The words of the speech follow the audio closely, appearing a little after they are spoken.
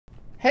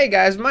Hey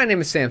guys, my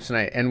name is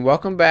Samsonite, and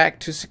welcome back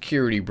to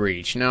Security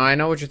Breach. Now, I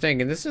know what you're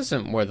thinking. This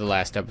isn't where the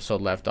last episode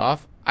left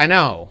off. I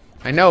know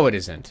it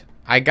isn't.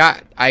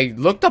 I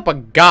looked up a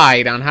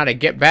guide on how to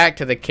get back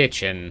to the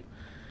kitchen,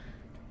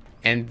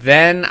 and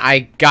then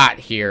I got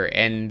here,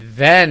 and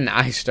then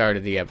I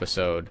started the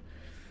episode.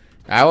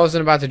 I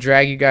wasn't about to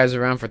drag you guys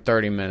around for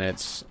 30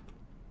 minutes.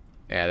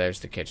 Yeah,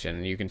 there's the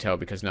kitchen. You can tell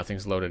because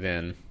nothing's loaded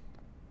in.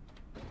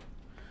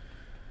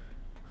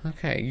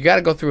 Okay, you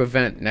gotta go through a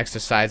vent next to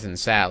sides and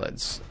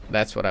salads.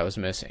 That's what I was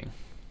missing.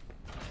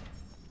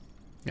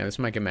 Yeah, this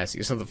might get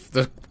messy. So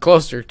the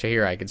closer to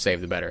here I can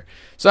save, the better.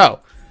 So,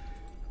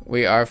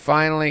 we are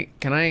finally...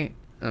 Can I...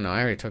 Oh no,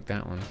 I already took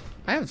that one.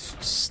 I have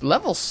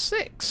level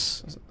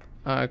 6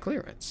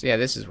 clearance. Yeah,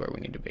 this is where we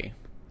need to be.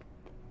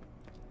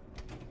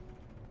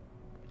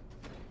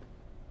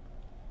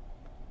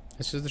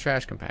 This is the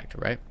trash compactor,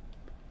 right?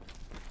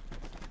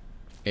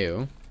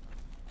 Ew.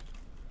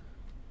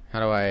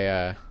 How do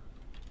I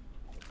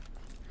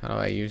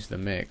use the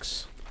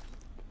mix?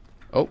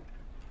 Oh.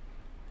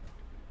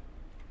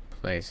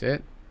 Place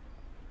it.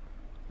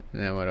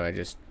 And then what do I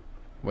just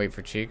wait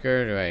for CHICA,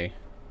 or do I...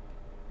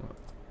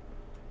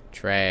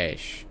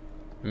 Trash.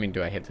 I mean,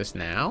 do I hit this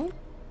now?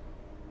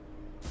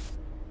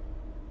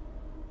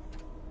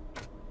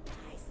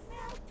 I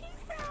smell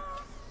pizza.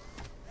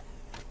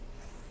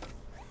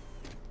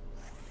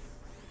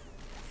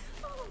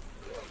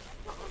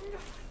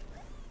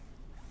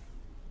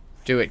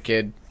 Do it,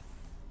 kid.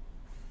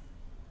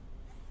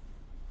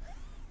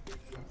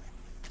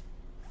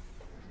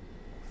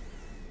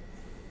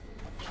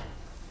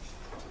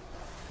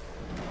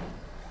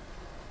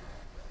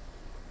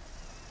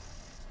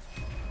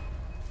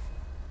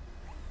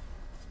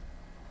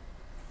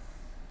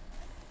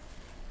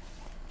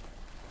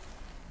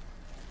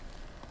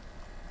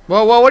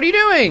 Whoa, whoa, what are you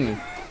doing?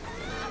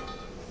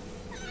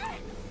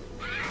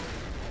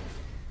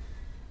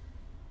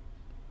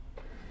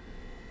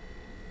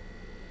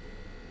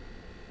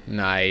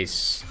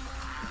 Nice.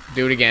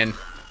 Do it again.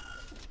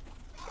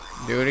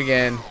 Do it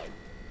again.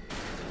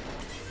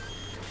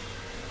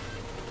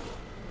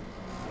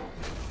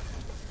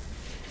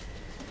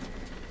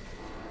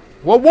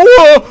 Whoa, whoa,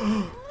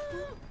 whoa!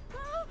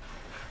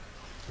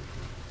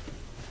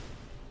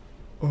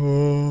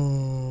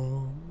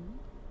 Oh.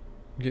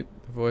 Get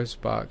the voice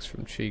box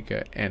from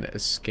CHICA and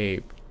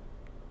escape.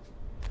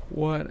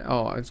 What?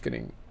 Oh, it's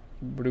getting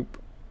bloop.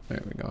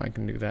 There we go. I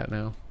can do that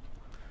now.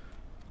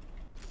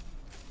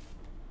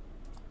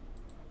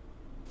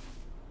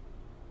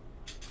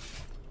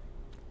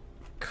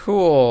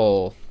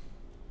 Cool.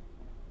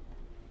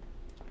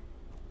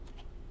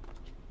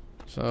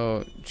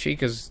 So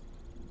CHICA's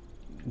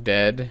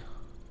dead.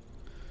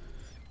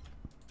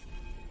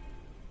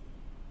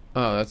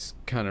 Oh, that's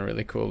kind of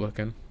really cool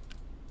looking.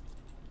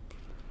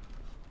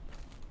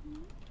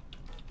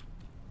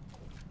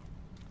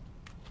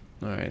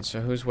 Alright, so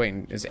who's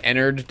waiting? Is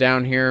Ennard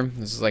down here?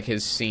 This is like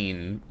his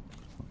scene.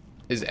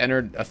 Is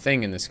Ennard a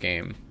thing in this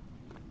game?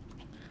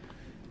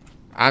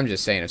 I'm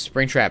just saying, if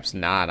Springtrap's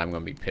not, I'm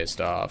gonna be pissed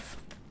off.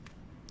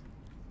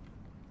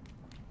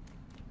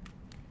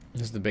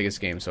 This is the biggest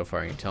game so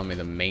far. You tell me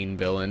the main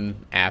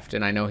villain,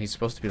 Afton. I know he's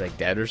supposed to be like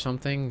dead or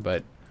something,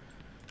 but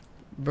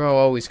bro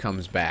always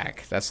comes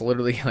back. That's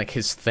literally like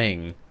his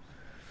thing.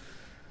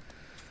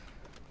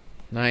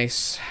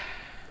 Nice.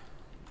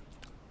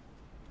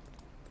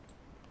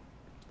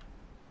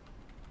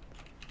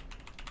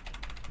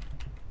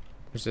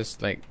 Is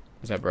this like,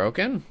 is that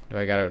broken? Do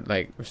I gotta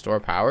like restore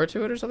power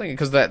to it or something?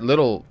 Because that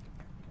little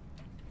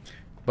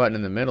button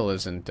in the middle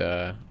isn't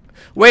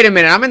Wait a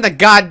minute, I'm in the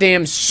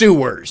goddamn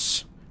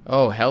sewers.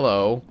 Oh,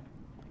 hello.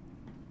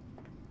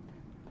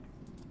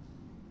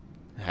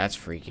 That's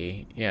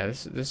freaky. Yeah,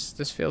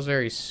 this feels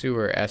very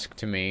sewer-esque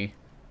to me.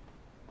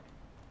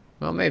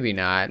 Well, maybe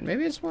not.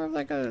 Maybe it's more of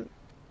like a...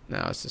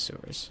 No, it's the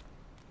sewers.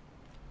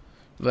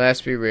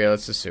 Let's be real,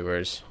 it's the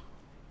sewers.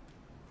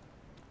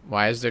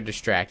 Why is there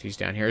distracties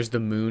down here? Is the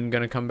moon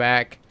gonna come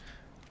back?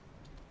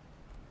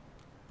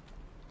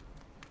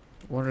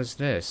 What is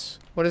this?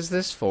 What is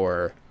this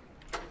for?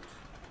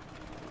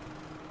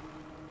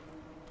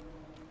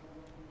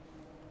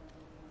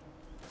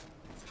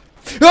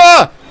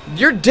 Ah!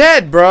 You're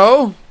dead,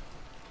 bro!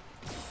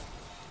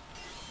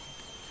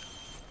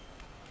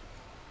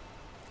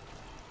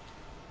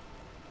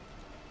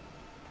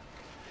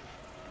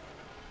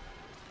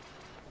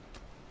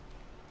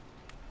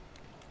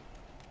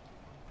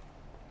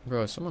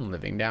 Bro, is someone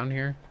living down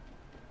here?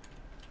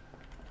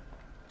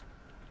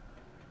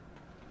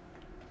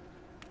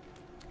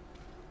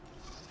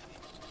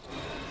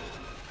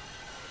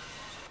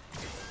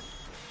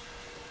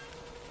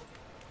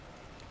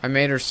 I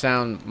made her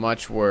sound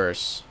much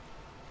worse.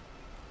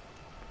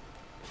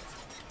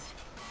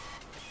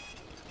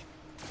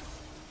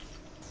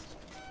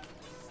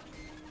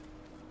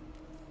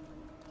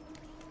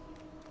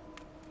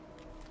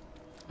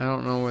 I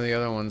don't know where the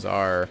other ones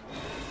are.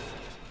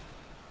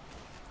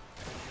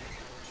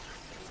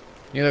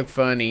 You look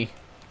funny.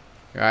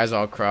 Your eyes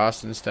all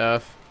crossed and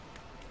stuff.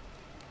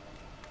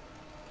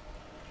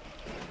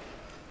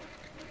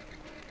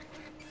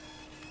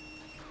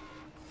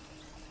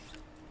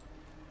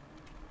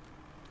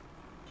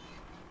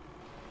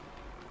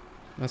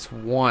 That's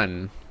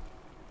one.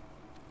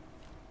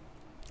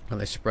 Are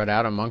they spread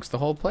out amongst the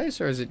whole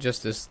place, or is it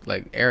just this,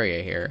 like,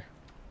 area here?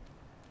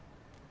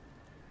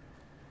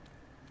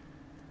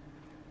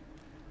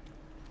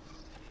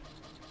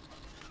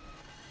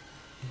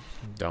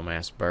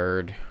 Dumbass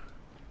bird.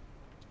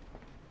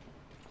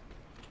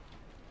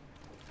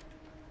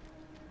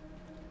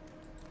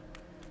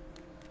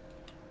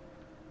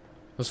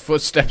 Those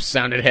footsteps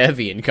sounded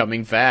heavy and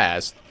coming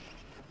fast.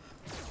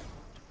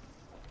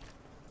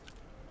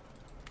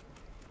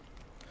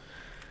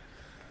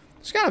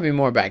 There's gotta be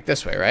more back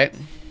this way, right?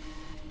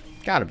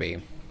 Gotta be.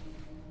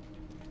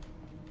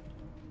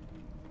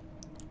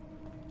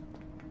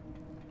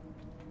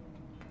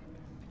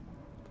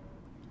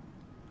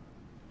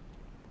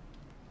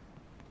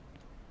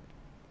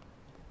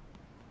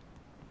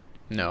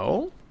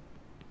 No?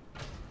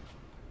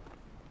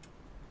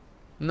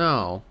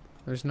 No.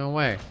 There's no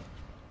way.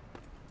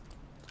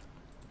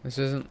 This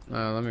isn't...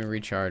 let me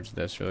recharge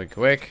this really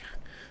quick.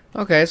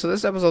 Okay, so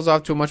this episode's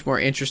off to a much more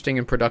interesting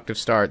and productive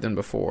start than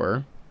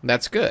before.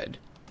 That's good.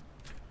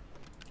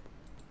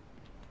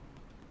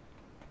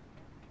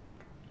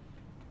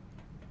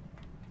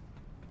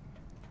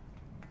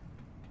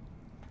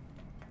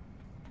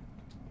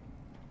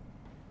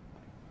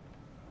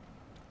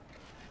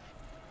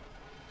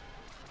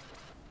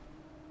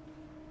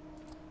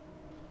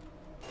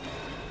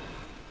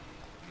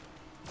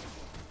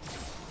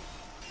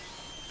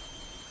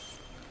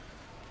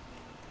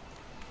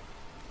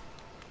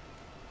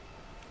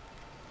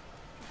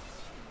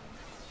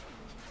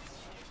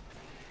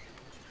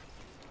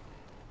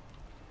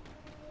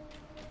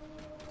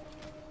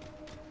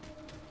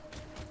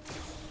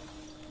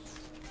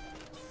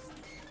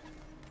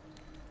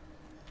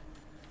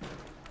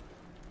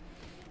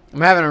 I'm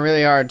having a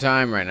really hard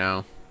time right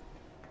now.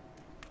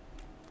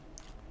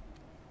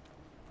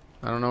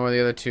 I don't know where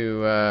the other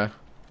two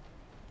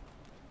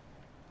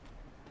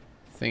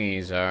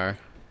thingies are.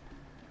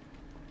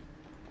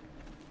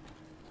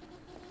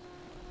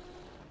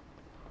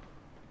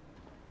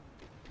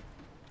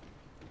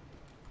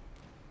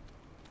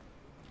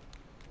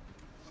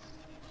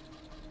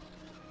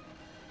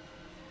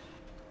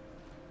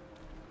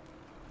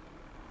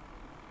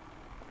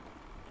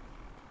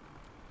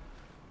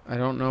 I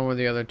don't know where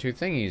the other two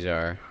thingies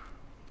are.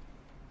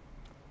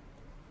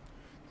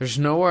 There's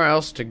nowhere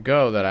else to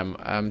go that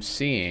I'm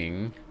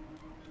seeing.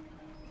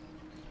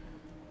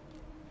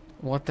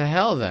 What the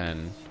hell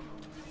then?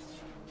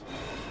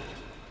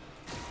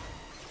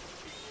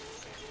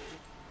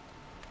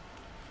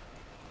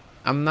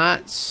 I'm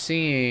not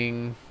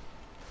seeing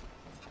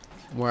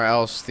where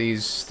else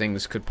these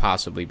things could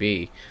possibly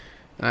be.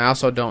 And I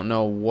also don't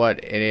know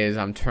what it is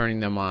I'm turning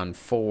them on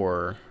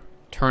for.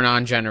 Turn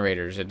on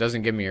generators. It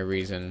doesn't give me a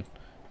reason.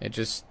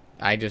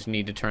 I just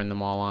need to turn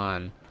them all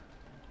on.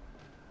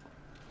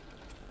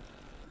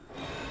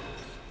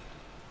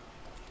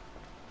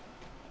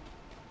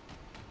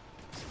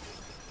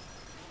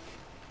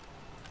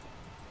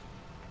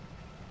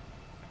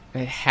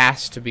 It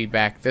has to be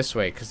back this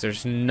way because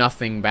there's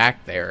nothing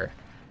back there.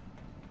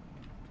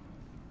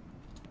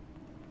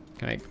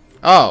 Can I...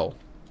 Oh!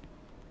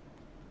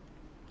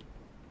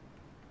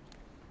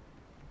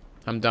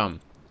 I'm dumb.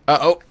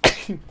 Uh-oh!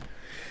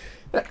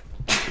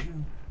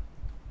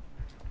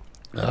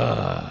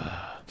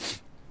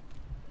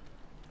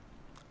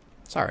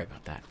 Sorry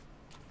about that.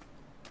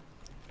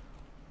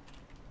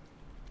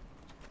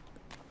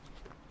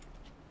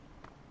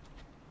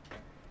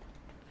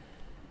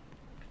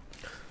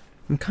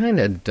 I'm kind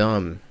of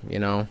dumb, you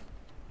know?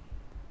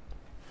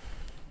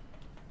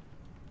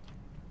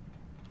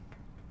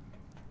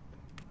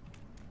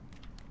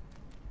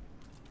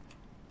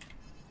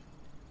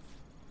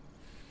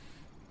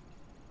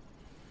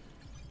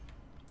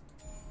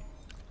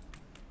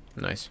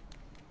 Nice.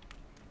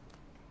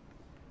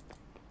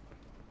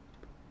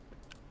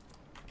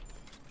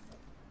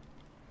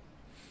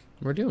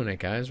 We're doing it,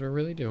 guys. We're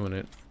really doing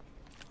it.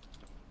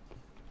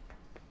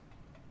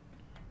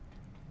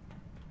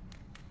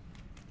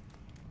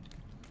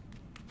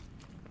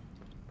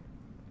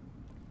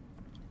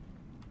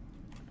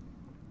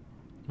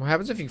 What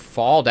happens if you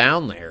fall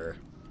down there?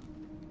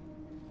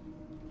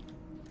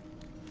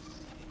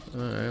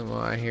 Alright, well,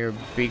 I hear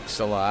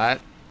beaks a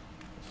lot.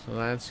 So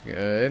that's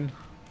good.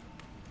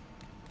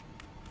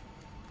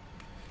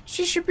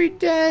 She should be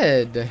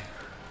dead.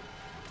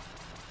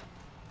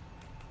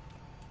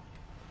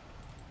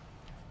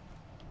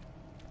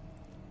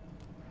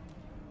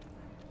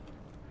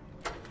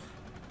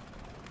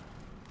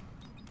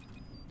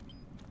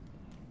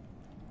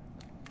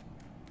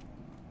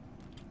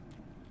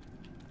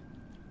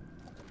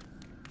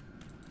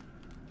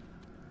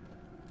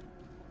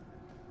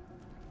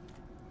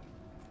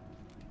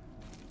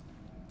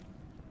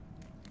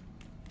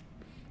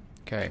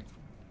 Okay.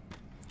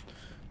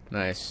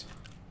 Nice.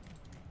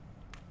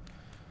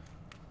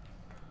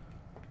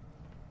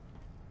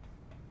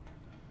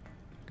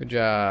 Good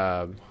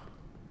job.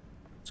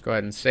 Let's go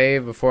ahead and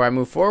save before I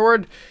move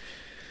forward.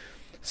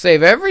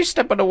 Save every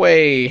step of the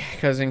way,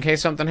 because in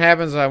case something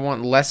happens, I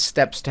want less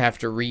steps to have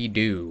to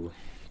redo.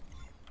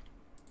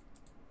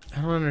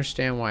 I don't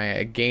understand why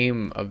a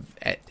game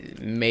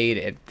made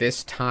at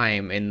this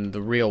time in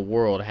the real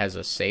world has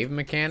a save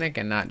mechanic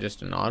and not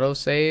just an auto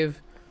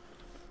save.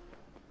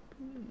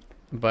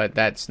 But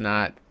that's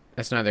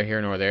neither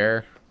here nor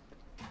there.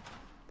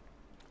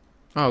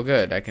 Oh,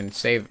 good. I can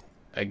save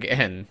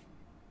again.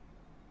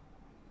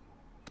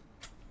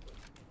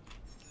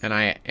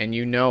 And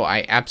you know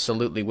I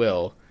absolutely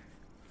will.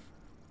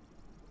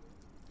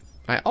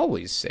 I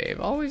always save.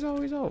 Always,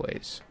 always,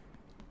 always.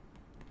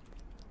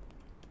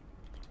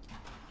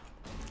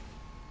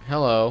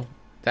 Hello.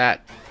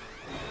 That.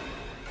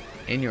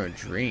 In your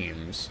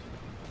dreams.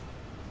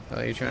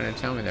 What are you trying to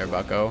tell me there,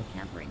 bucko?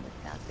 Tampering with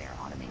Fazbear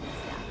automated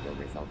staff will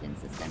result in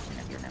suspension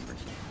of your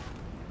membership.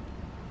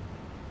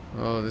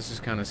 Oh, this is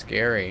kind of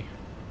scary.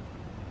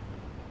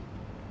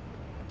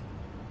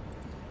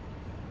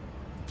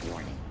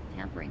 Warning.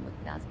 Tampering with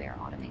Fazbear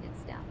automated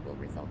staff will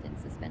result in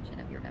suspension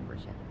of your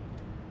membership.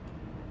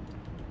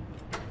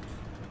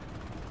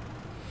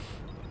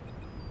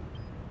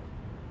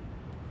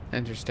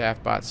 Enter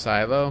staff bot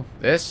silo.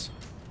 This?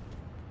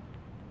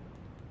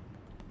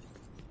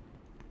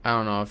 I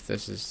don't know if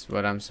this is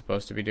what I'm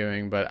supposed to be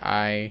doing, but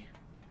I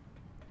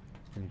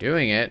am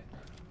doing it.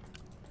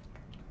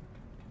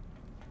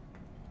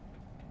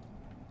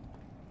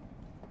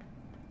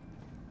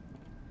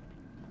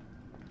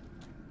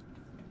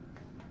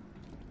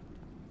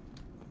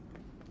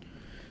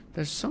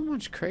 There's so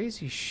much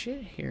crazy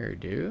shit here,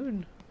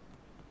 dude.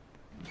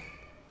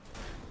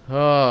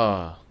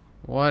 Oh,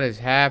 what is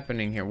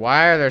happening here?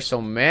 Why are there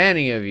so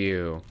many of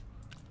you?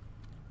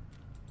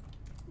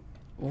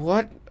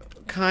 What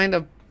kind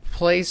of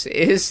place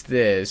is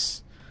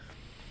this?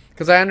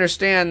 Because I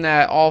understand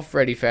that all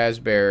Freddy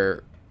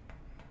Fazbear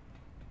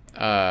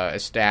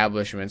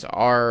establishments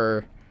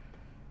are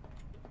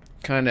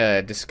kind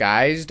of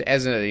disguised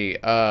as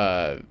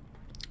a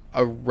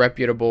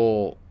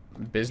reputable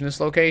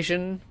business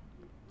location.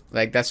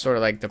 Like, that's sort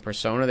of like the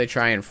persona they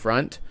try and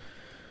front,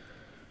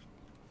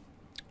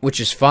 which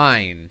is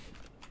fine.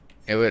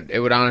 It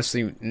would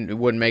honestly, it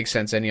wouldn't make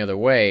sense any other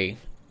way.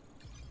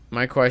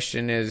 My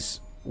question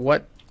is,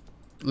 what,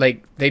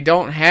 like, they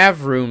don't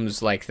have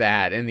rooms like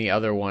that in the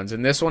other ones,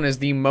 and this one is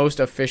the most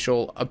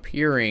official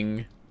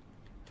appearing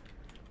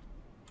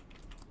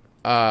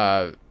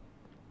Fazbear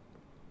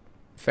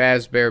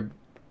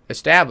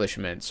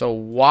establishment. So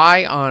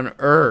why on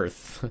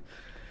earth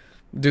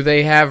do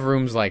they have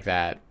rooms like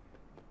that?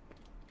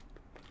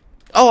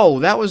 Oh,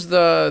 that was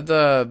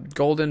the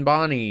Golden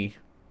Bonnie.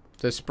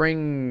 The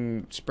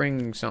spring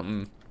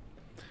something.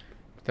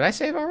 Did I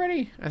save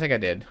already? I think I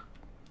did.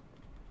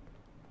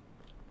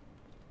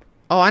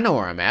 Oh, I know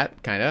where I'm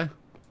at, kinda.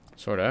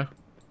 Sorta.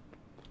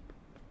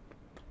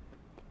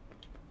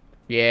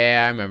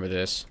 Yeah, I remember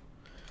this.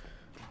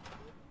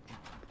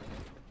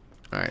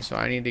 Alright, so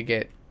I need to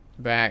get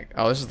back.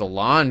 Oh, this is the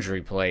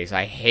laundry place.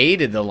 I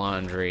hated the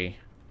laundry.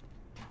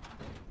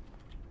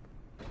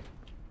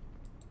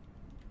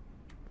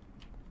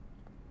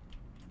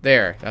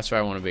 There, that's where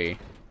I want to be.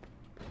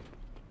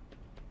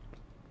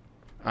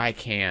 I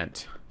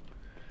can't.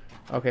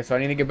 Okay, so I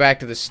need to get back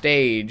to the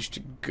stage to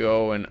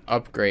go and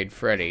upgrade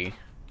Freddy.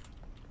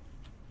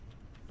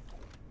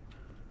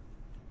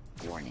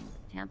 Warning.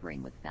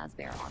 Tampering with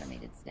Fazbear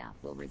automated staff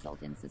will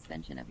result in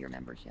suspension of your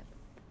membership.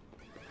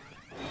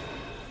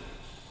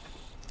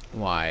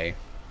 Why?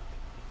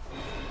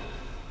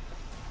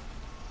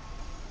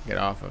 Get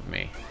off of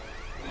me.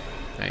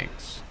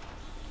 Thanks.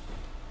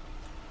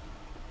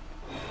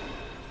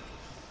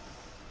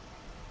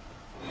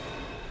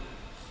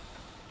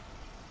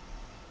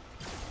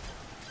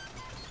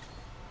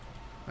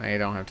 I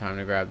don't have time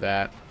to grab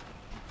that.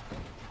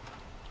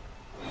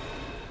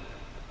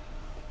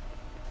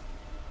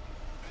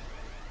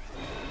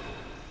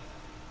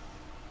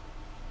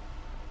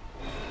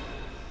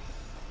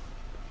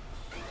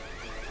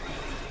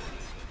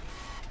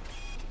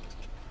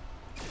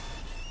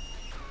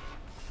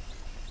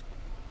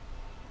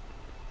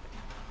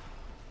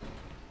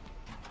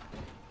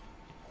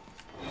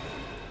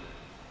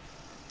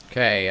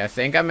 Okay, I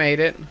think I made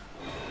it.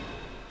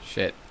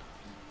 Shit.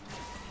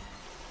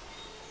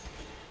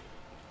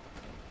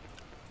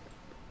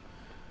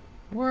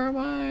 Where am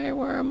I?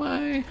 Where am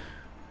I?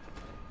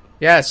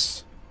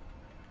 Yes.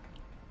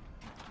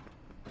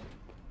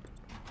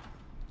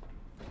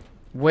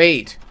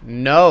 Wait,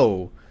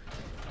 no.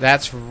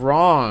 That's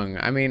wrong.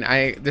 I mean,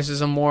 this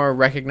is a more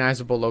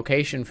recognizable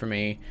location for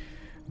me,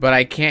 but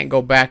I can't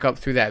go back up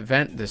through that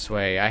vent this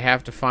way. I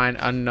have to find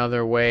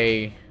another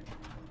way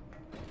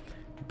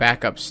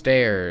back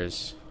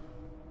upstairs.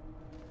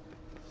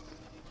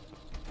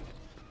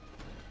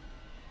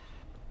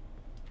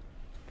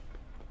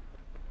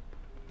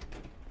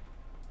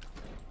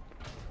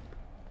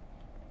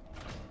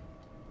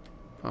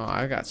 Oh,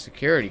 I got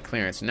security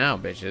clearance now,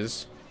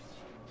 bitches.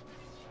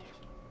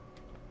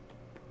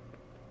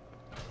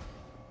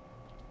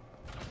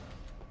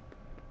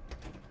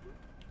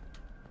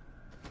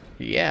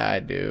 Yeah, I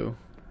do.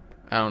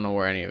 I don't know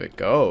where any of it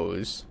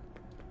goes.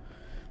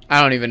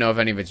 I don't even know if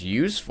any of it's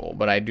useful,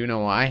 but I do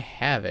know I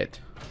have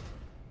it.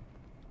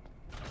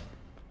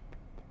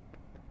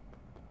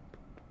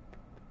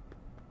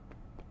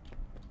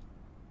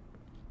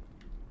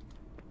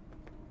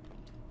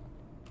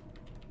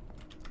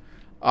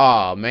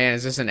 Oh, man.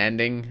 Is this an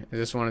ending? Is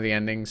this one of the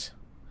endings?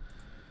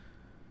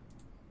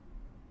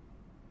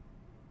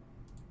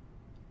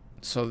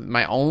 So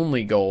my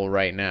only goal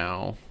right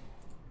now...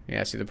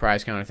 Yeah, see the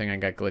prize counter thing I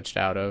got glitched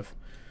out of.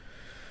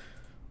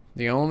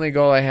 The only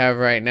goal I have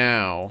right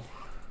now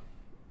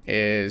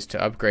is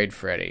to upgrade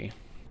Freddy.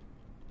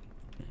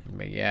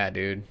 But yeah,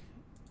 dude.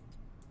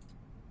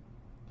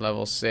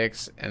 Level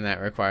 6, and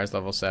that requires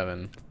level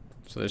 7.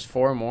 So there's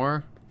 4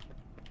 more.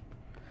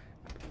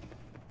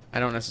 I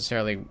don't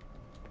necessarily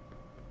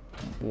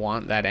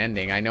want that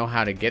ending. I know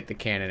how to get the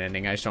canon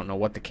ending. I just don't know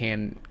what the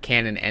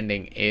canon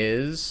ending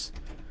is.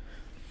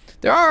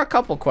 There are a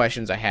couple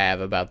questions I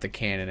have about the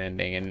canon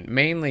ending, and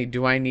mainly,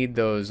 do I need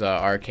those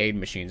arcade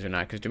machines or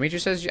not? Because Dimitri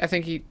says, I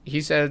think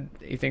he said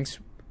he thinks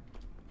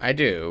I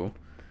do,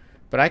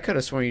 but I could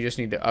have sworn you just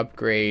need to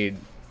upgrade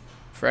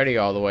Freddy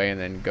all the way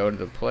and then go to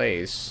the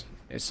place.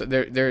 So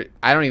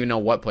I don't even know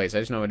what place. I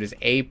just know it is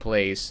a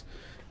place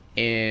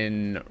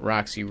in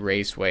Roxy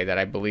Raceway that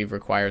I believe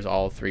requires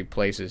all 3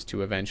 places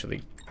to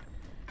eventually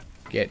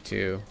get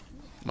to.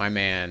 My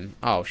man.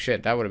 Oh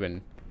shit, that would have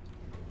been...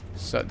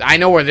 So I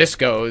know where this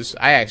goes.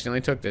 I accidentally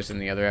took this in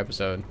the other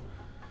episode.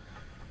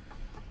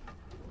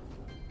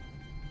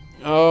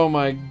 Oh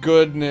my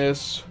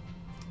goodness.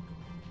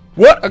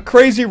 What a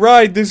crazy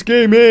ride this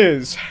game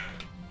is.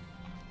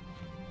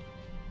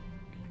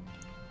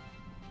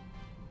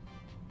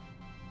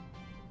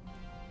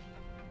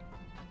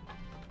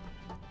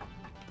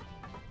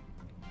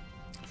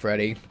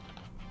 Freddy.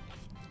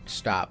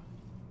 Stop.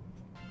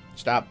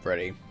 Stop,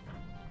 Freddy.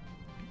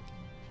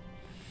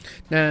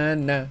 Na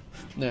na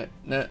na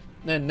na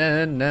na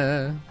na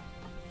na.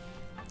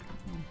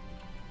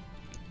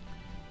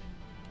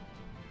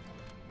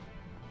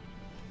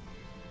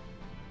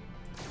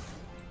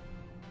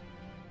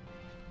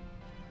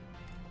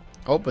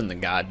 Open the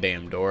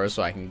goddamn door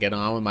so I can get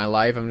on with my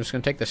life. I'm just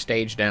gonna take the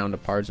stage down to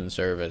parts and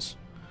service.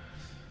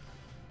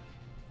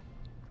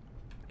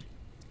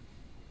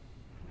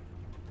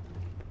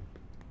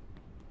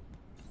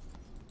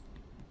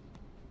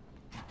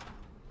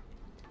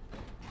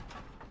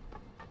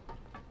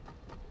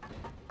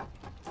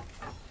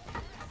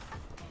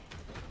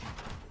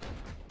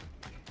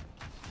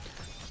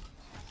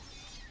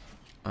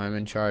 I'm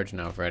in charge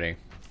now, Freddy.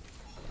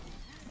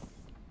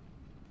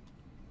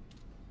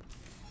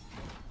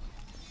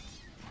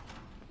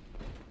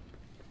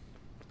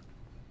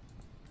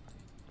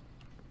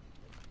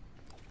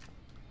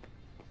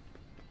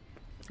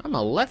 I'm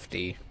a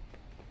lefty.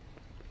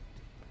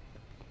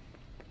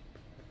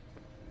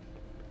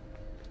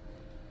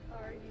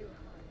 Are you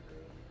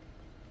hungry?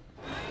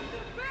 I'm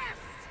the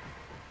best!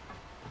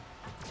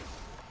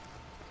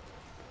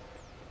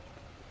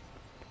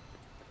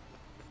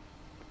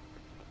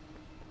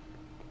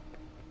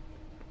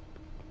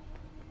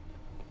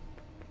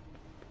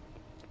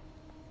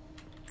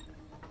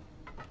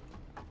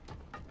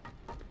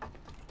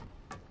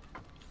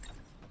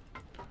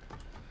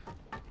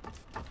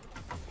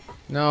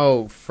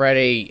 No,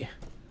 Freddy.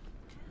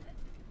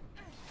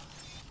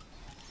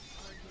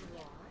 Are you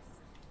lost?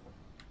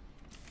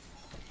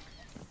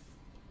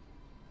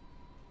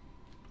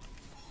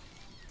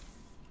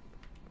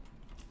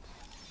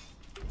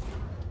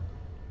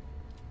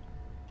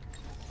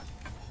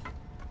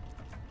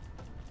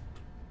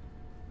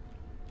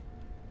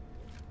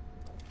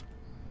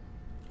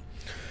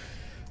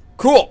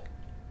 Cool.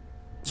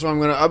 So I'm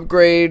gonna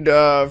upgrade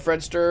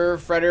Fredster,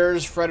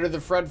 Fredder the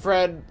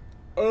Fred.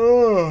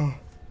 Ugh.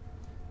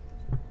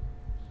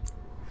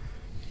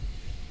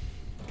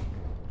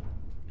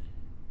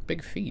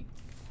 Big feet.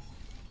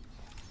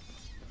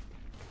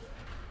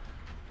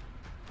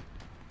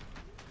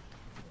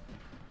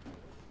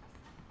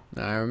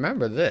 Now I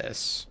remember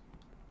this.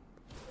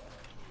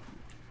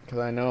 Because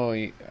I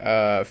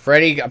know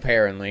Freddy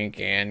apparently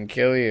can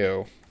kill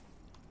you.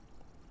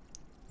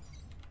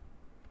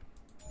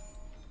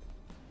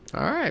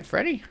 Alright,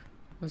 Freddy.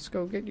 Let's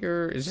go get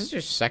your... Is this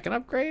your second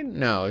upgrade?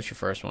 No, it's your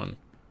first one.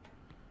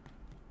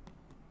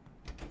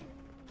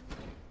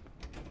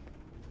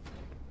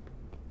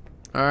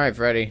 Alright,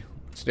 Freddy.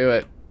 Let's do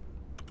it.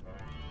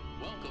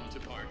 Welcome to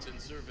Parts and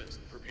Service.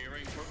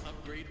 Preparing for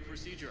upgrade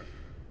procedure.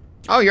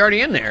 Oh, you're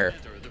already in there.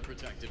 Enter the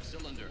protective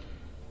cylinder.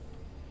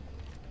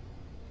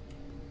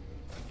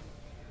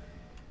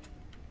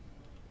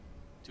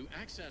 To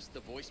access the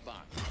voice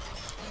box.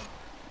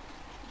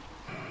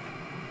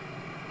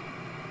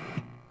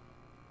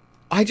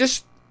 I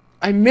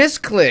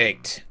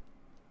misclicked.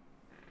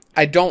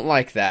 I don't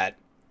like that.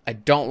 I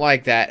don't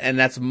like that, and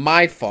that's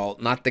my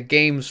fault, not the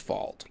game's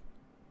fault.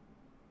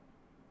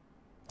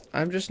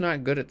 I'm just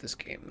not good at this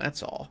game,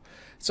 that's all.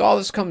 That's all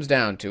this comes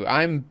down to.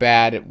 I'm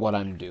bad at what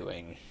I'm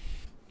doing.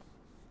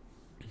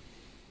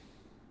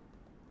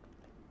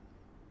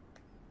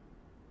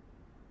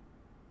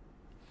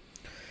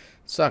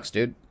 Sucks,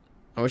 dude.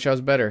 I wish I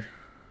was better.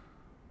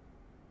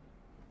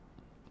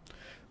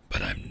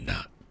 But I'm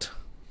not.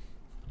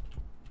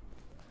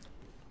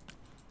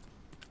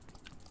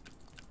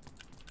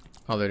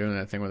 Oh, they're doing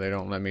that thing where they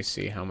don't let me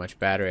see how much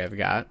battery I've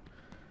got.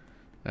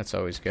 That's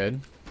always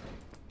good.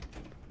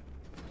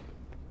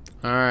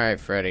 Alright,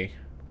 Freddy.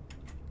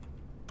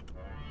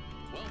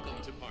 Welcome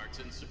to Parts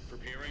and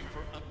Preparing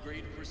for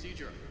Upgrade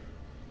Procedure.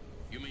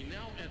 You may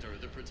now enter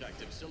the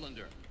protective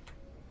cylinder.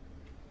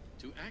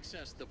 To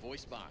access the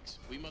voice box,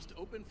 we must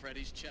open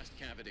Freddy's chest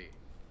cavity.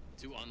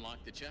 To unlock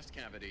the chest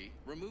cavity,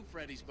 remove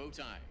Freddy's bow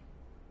tie.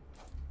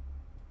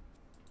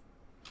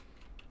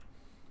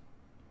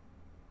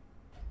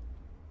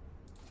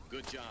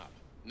 Good job.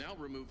 Now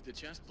remove the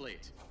chest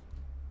plate.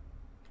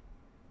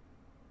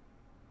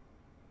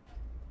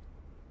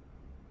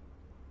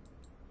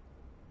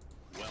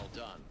 Well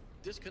done.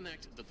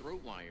 Disconnect the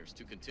throat wires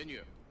to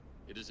continue.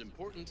 It is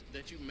important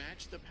that you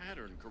match the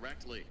pattern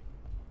correctly.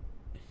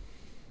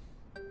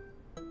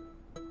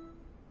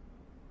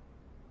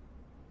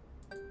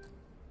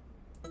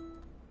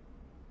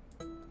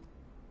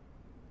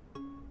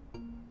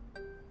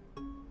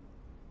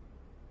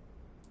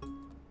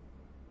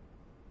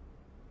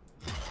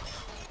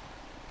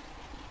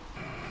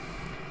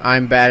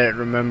 I'm bad at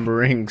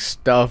remembering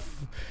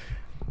stuff.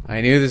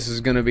 I knew this was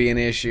gonna be an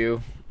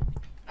issue.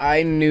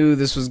 I knew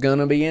this was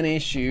gonna be an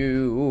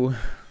issue.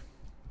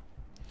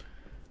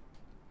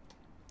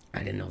 I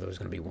didn't know there was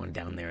gonna be one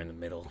down there in the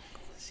middle.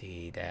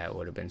 See, that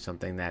would have been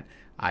something that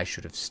I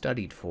should have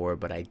studied for,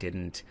 but I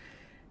didn't.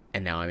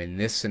 And now I'm in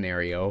this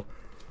scenario.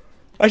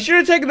 I should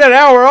have taken that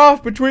hour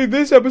off between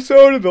this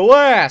episode and the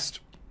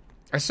last.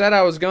 I said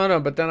I was gonna,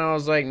 but then I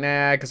was like,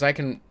 nah, because I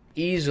can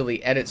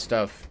easily edit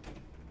stuff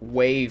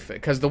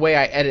because the way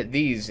I edit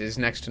these is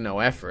next to no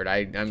effort.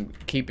 I'm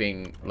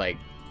keeping, like,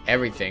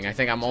 everything. I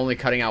think I'm only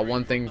cutting out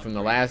one thing from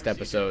the last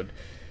episode.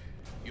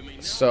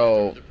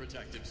 So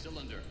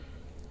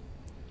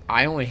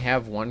I only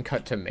have one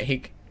cut to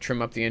make.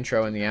 Trim up the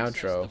intro and the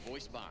outro.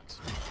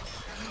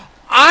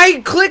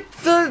 I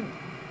clicked the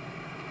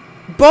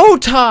bow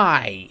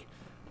tie!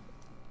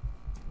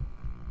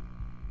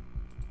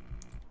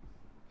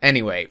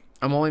 Anyway,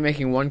 I'm only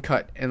making one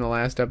cut in the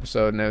last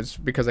episode, and it's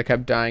because I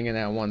kept dying in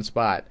that one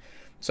spot.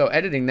 So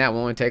editing that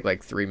will only take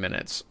like 3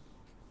 minutes.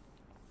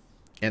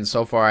 And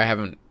so far I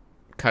haven't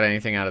cut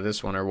anything out of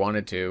this one or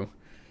wanted to.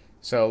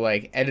 So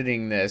like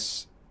editing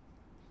this,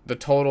 the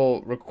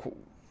total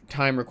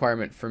time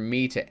requirement for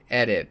me to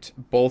edit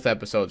both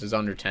episodes is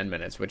under 10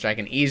 minutes, which I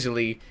can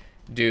easily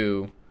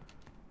do.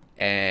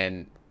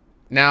 And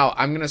now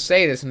I'm going to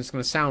say this and it's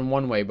going to sound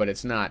one way, but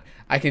it's not.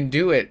 I can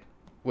do it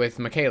with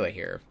Michaela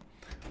here.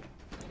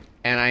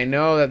 And I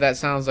know that that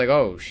sounds like,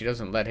 oh, she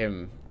doesn't let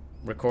him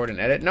record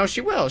and edit. No,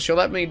 she will. She'll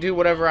let me do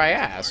whatever I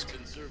ask.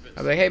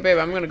 I'll be like, hey, babe,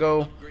 I'm going to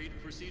go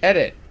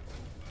edit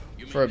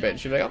for a bit.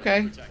 She'll be like,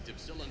 okay.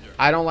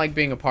 I don't like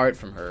being apart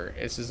from her.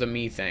 This is a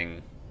me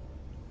thing.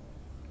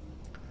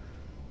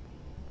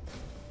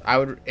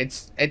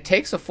 It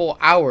takes a full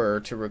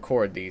hour to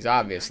record these,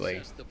 obviously.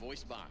 Access the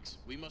voice box.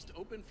 We must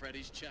open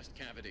Freddy's chest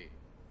cavity.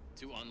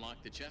 To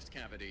unlock the chest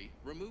cavity,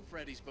 remove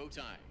Freddy's bow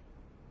tie.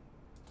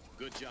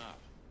 Good job.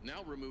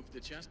 Now remove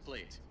the chest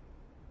plate.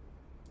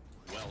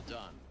 Well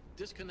done.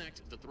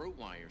 Disconnect the throat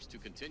wires to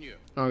continue.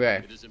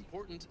 Okay. It is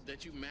important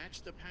that you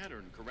match the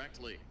pattern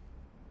correctly.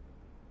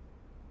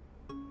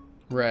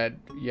 Red,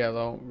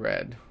 yellow,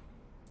 red.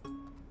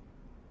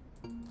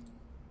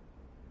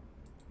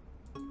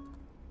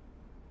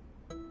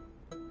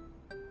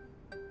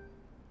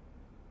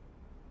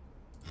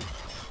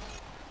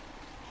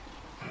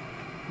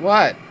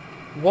 What?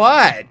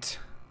 What?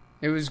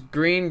 It was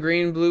green,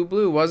 green, blue,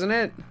 blue, wasn't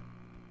it?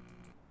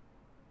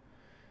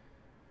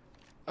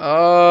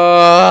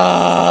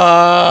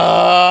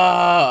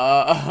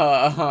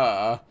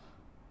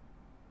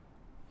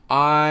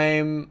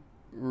 I'm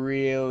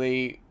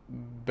really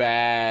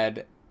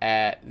bad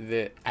at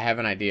this. I have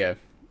an idea.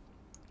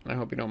 I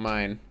hope you don't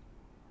mind.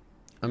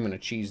 I'm gonna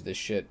cheese this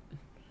shit.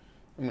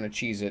 I'm gonna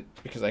cheese it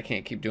because I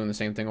can't keep doing the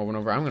same thing over and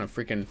over. I'm gonna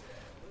freaking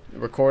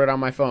record it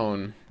on my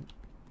phone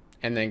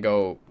and then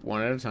go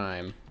one at a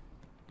time.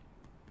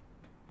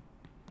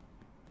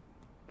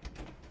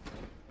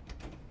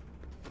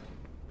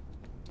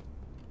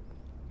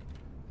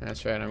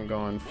 That's right, I'm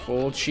going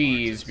full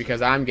cheese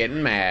because I'm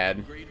getting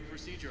mad.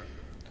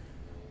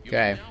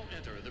 Okay.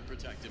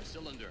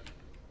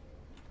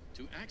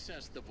 To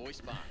access the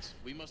voice box,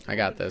 we must I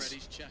got open this.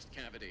 Freddy's chest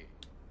cavity.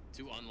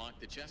 To unlock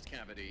the chest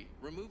cavity,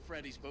 remove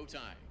Freddy's bow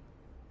tie.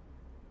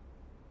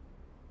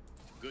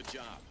 Good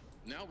job.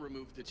 Now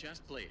remove the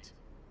chest plate.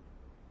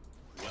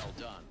 Well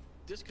done.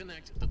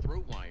 Disconnect the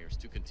throat wires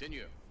to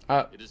continue.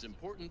 It is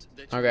important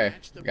that you okay,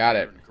 match the got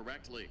it. pattern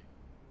correctly.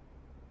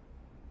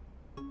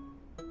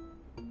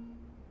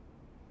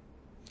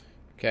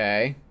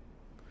 Okay.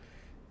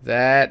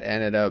 That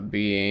ended up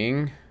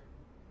being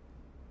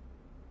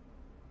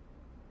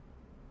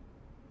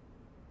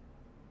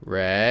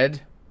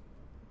red.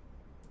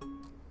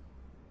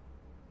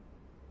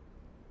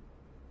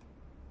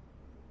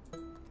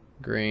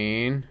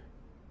 Green.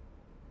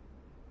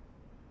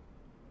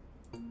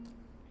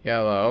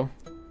 Yellow.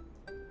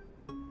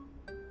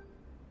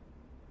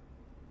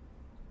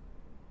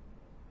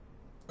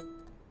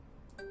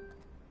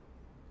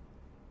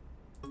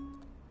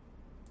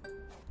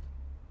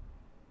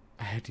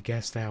 I had to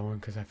guess that one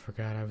because I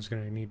forgot I was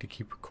going to need to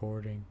keep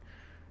recording.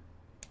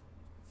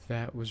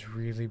 That was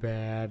really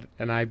bad.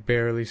 And I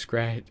barely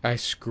I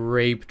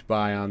scraped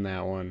by on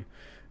that one.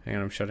 Hang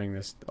on, I'm shutting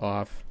this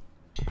off.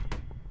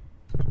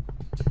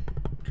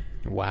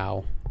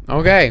 Wow.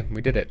 Okay,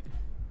 we did it.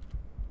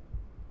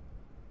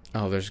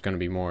 Oh, there's gonna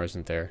be more,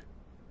 isn't there?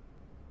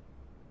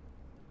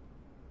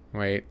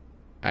 Wait.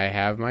 I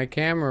have my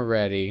camera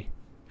ready.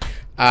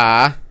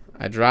 Ah,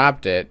 I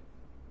dropped it.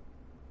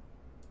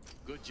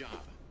 Good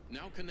job.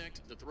 Now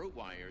connect the throat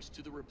wires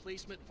to the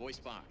replacement voice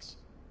box.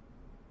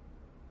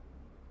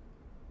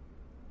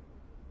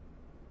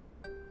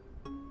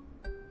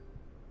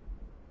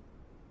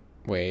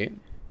 Wait.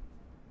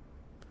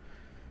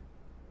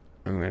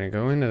 I'm gonna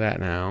go into that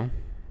now.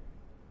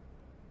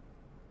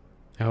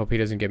 I hope he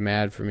doesn't get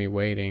mad for me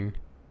waiting.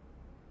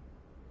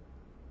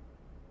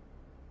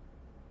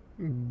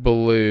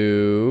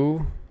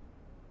 Blue.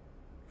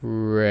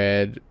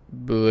 Red.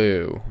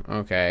 Blue.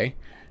 Okay.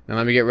 Now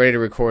let me get ready to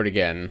record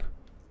again.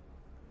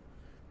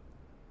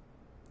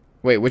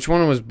 Wait, which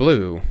one was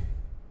blue?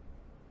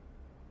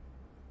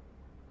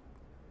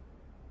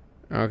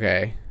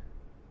 Okay.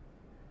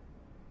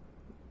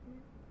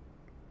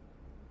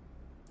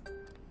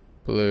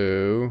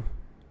 Blue.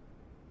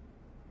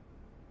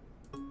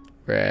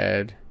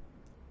 Red.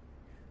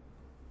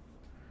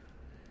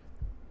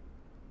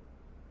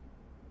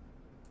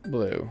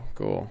 Blue.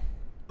 Cool.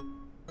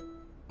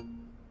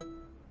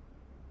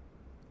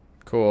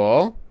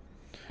 Cool.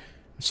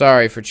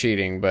 Sorry for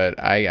cheating,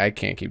 but I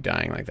can't keep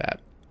dying like that.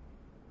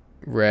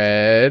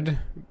 Red.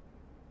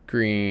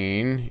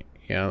 Green.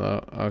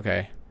 Yellow.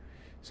 Okay.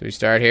 So we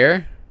start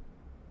here.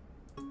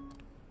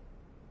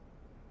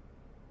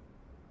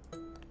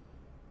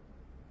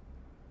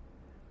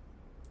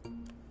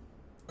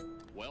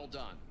 Well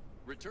done.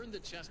 Return the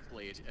chest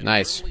plate and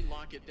Nice. firmly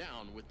lock it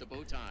down with the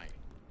bow tie.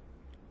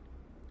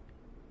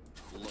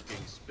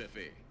 Looking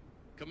spiffy.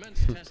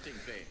 Commence testing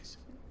phase.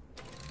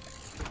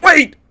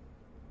 Wait!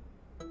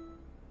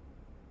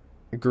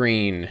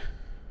 Green.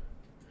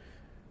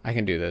 I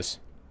can do this.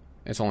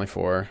 It's only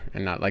 4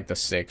 and not like the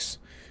 6.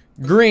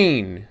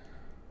 Green!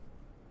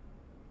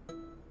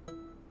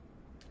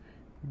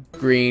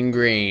 Green,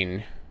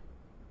 green.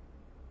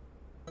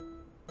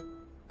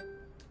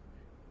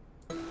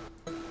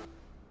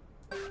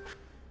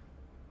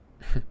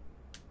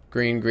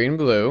 Green, green,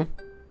 blue.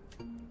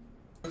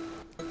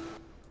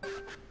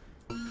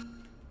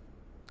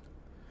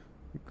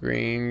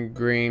 Green,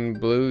 green,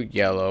 blue,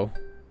 yellow.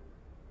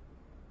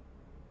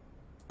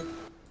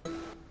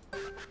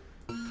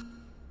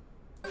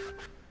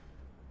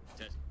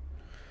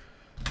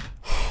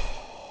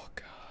 Oh,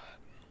 God.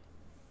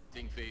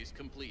 Testing phase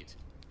complete.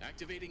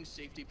 Activating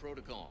safety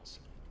protocols.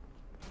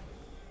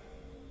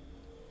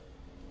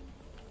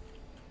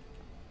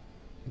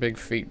 Big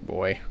feet,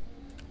 boy.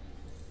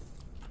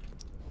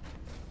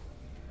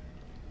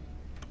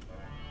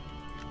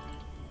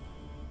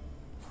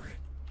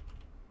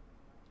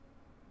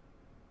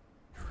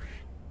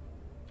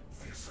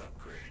 This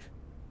upgrade,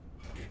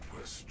 it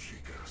was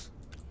Chica's.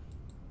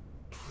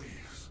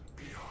 Please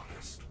be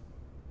honest.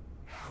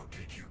 How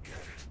did you get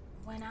it?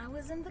 When I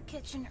was in the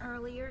kitchen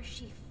earlier,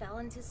 she fell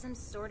into some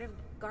sort of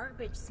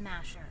garbage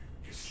smasher.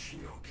 Is she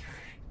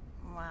okay?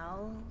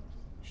 Well,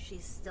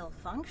 she's still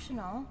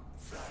functional.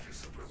 That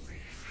is a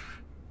relief.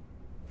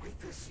 With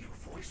this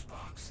new voice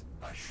box,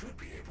 I should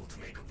be able to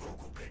make a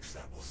vocal pitch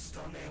that will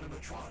stun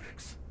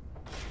animatronics.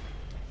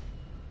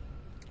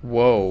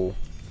 Whoa.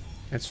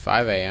 It's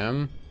 5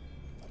 a.m.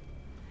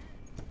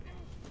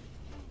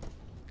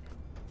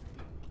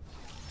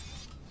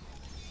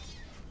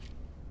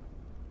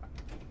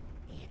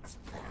 It's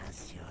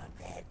past your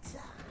bedtime.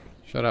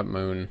 Shut up,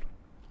 Moon.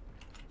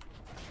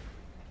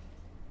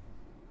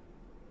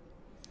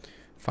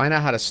 Find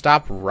out how to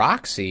stop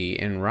Roxy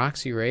in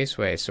Roxy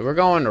Raceway. So we're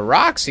going to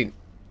Roxy.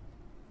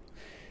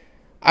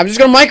 I'm just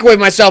going to microwave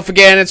myself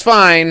again. It's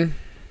fine.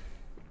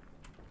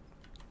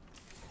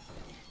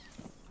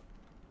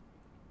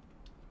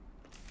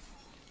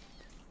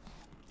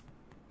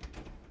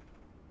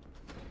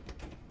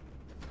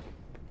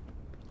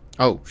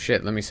 Oh,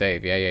 shit. Let me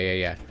save.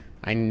 Yeah.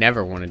 I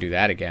never want to do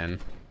that again.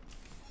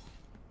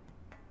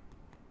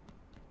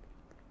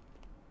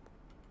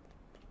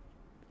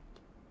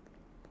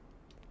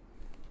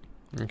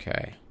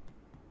 Okay.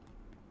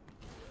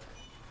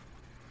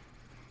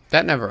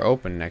 That never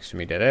opened next to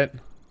me, did it?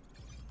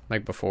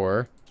 Like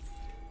before?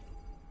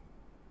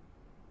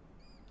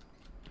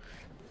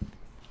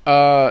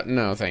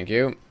 No, thank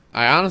you.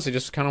 I honestly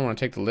just kind of want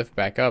to take the lift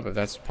back up if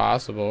that's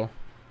possible.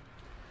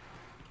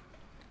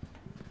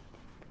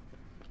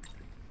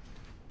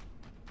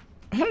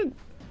 How did...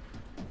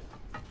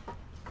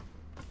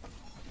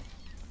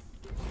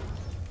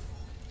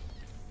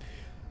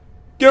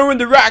 Going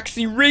the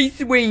Roxy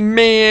Raceway,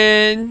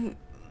 man.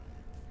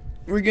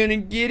 We're gonna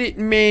get it,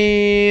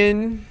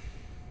 man.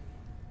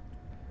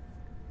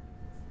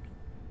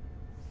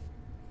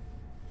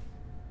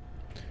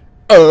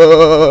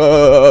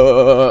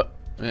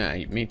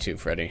 Yeah, me too,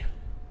 Freddy.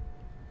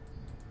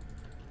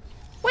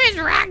 Where's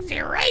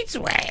Roxy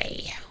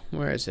Raceway?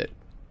 Where is it?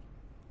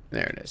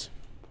 There it is.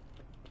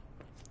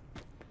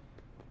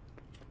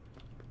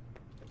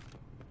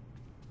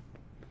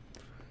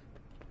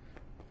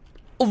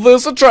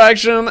 This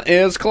attraction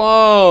is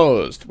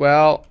closed.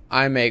 Well,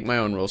 I make my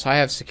own rules. I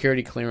have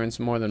security clearance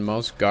more than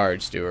most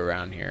guards do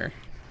around here.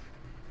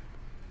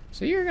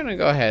 So you're gonna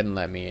go ahead and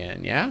let me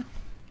in, yeah?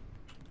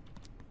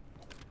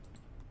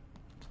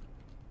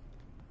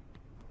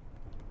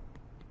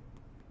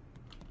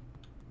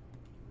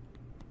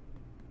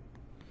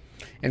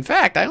 In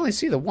fact, I only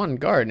see the one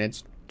guard, and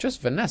it's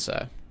just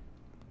Vanessa.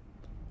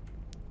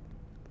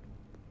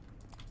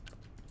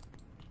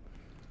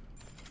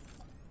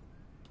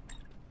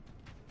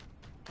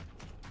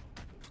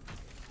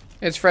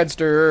 It's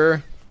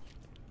Fredster.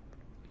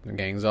 The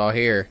gang's all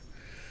here.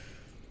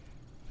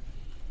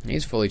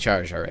 He's fully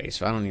charged already,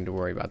 so I don't need to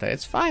worry about that.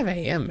 It's 5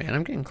 a.m., man.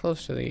 I'm getting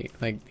close to the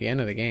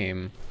end of the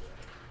game.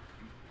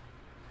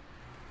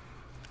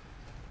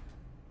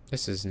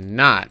 This is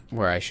not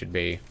where I should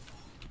be.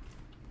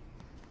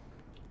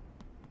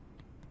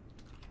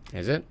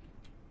 Is it?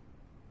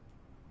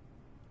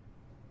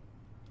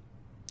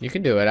 You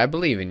can do it. I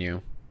believe in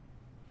you.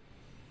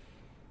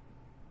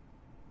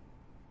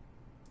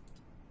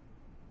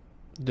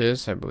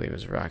 This, I believe,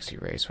 is Roxy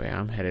Raceway.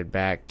 I'm headed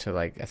back to,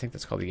 like, I think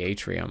that's called the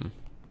Atrium.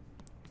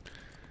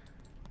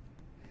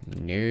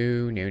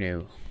 No, no,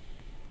 no.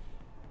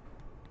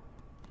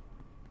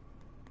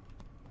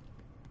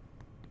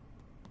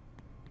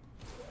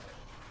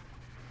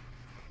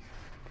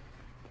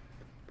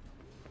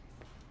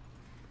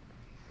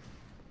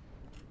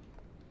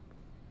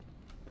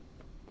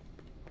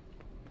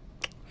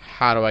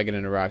 How do I get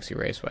into Roxy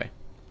Raceway?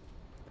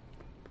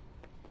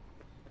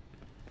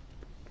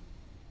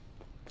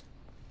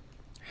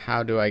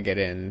 How do I get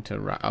into...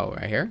 Oh,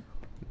 right here?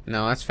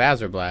 No, that's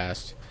Phaser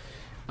Blast.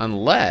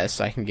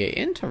 Unless I can get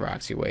into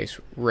Roxy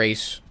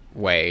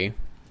Raceway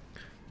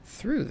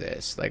through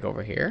this. Like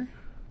over here.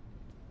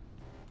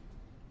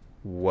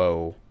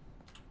 Whoa.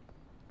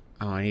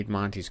 Oh, I need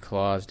Monty's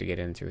Claws to get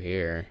in through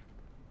here.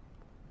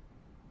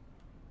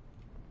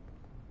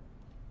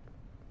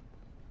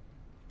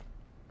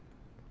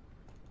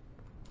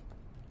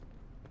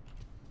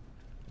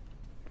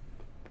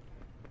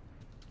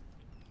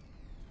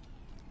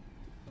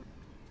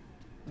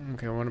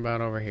 Okay, what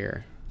about over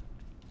here?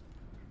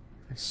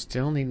 I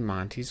still need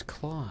Monty's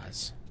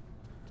Claws.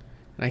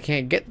 And I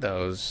can't get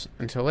those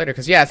until later.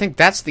 Because, yeah, I think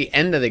that's the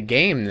end of the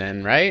game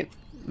then, right?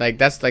 Like,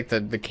 that's like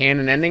the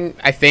canon ending,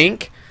 I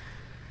think.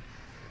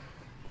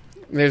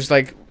 There's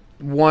like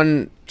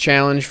one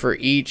challenge for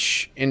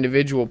each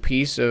individual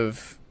piece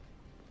of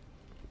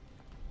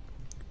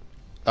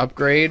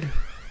upgrade.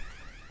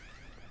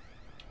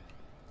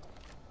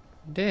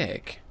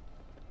 Dick.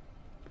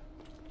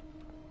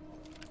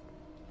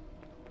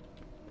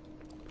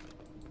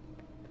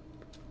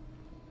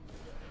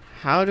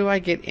 How do I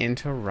get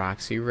into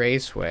Roxy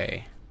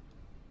Raceway?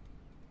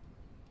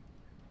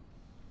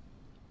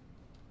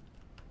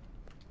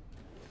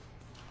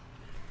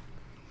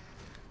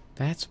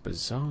 That's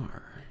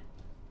bizarre.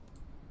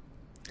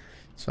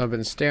 So I've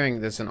been staring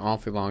at this an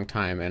awfully long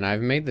time, and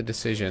I've made the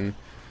decision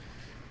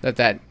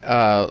that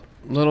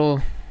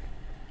little...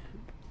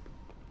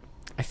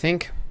 I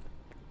think...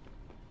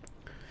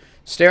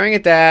 Staring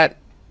at that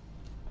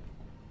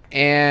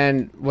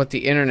and what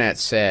the internet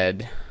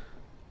said...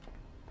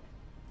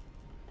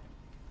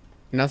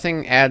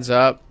 Nothing adds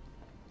up,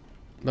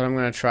 but I'm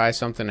going to try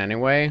something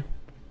anyway.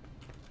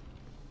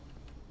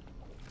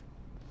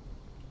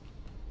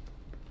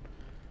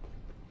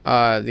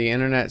 The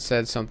internet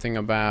said something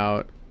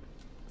about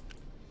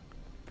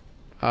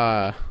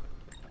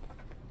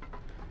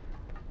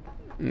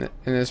in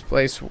this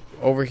place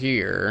over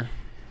here.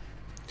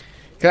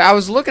 'Cause I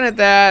was looking at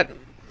that,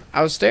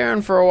 I was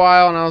staring for a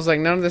while, and I was like,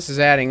 none of this is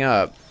adding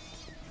up.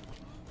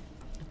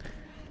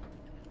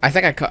 I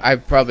think I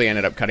probably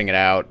ended up cutting it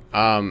out.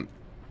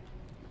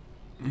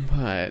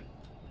 But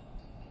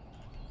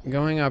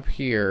going up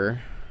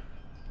here,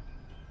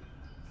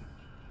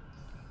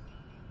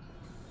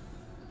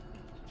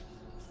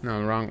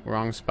 no,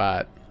 wrong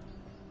spot.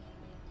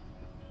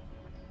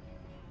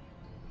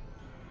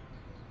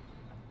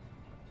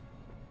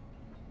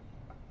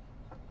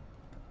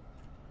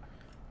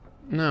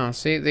 No,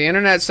 see, the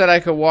internet said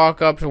I could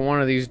walk up to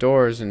one of these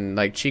doors and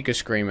like Chica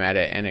scream at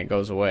it and it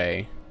goes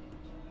away.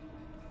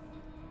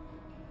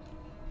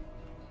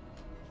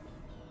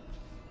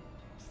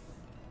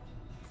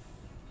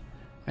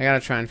 I gotta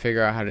try and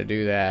figure out how to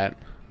do that.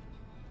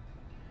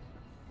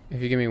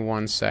 If you give me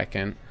 1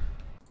 second.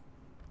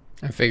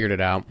 I figured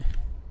it out.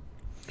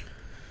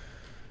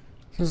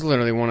 This is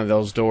literally one of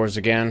those doors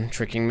again,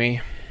 tricking me.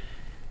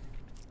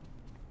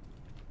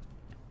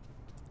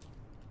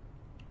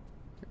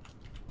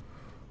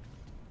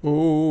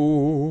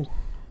 Ooh.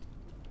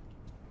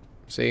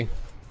 See?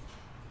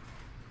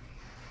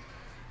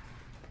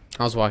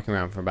 I was walking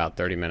around for about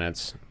 30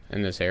 minutes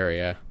in this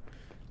area.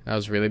 That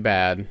was really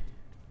bad.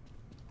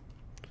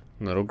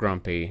 A little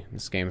grumpy.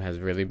 This game has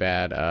really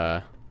bad,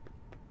 I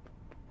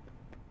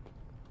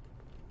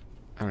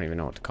don't even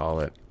know what to call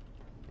it.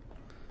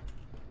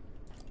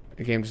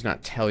 The game does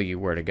not tell you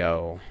where to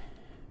go.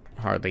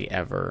 Hardly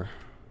ever.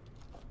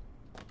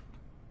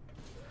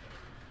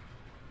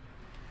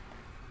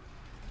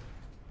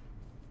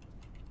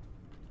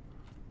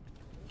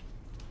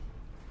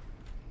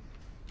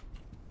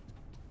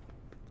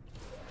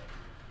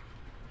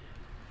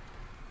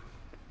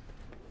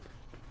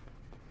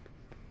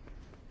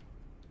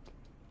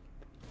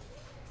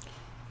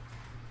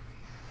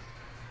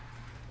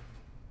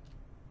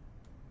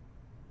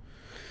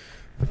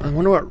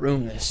 wonder what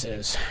room this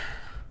is.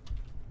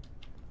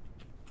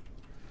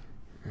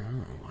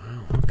 Oh,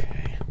 wow,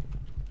 okay.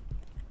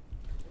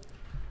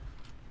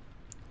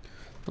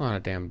 A lot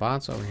of damn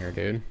bots over here,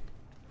 dude.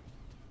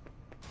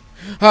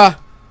 Ah!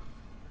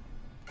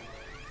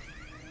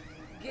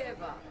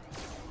 Give up.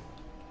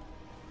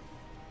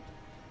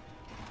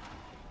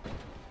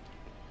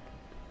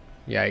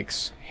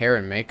 Yikes. Hair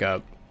and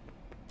makeup.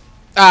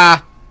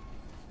 Ah!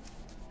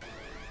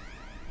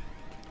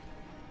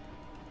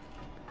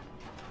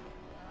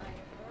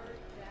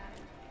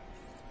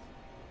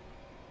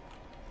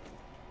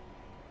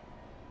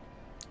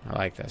 I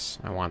like this.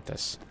 I want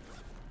this.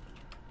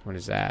 What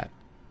is that?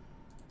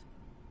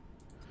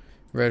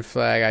 Red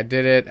flag. I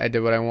did it. I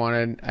did what I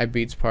wanted. I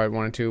beats part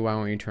 1 and 2. Why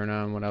won't you turn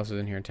on? What else is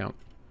in here? Tell me.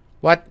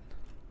 What?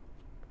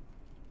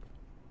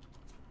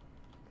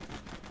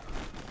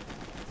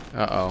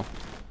 Uh-oh.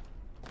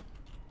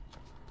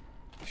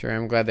 Sure,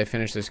 I'm glad they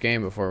finished this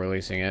game before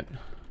releasing it.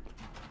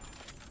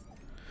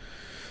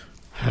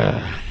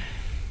 I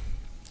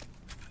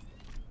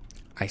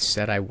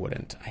said I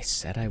wouldn't. I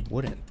said I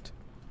wouldn't.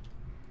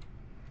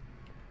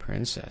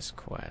 Princess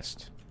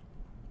Quest.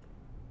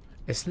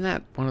 Isn't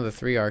that one of the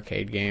 3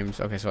 arcade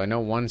games? Okay, so I know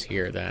one's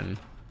here then.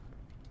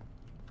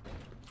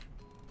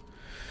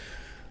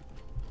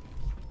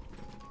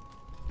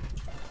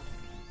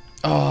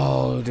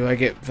 Oh, do I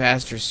get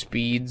faster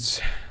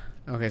speeds?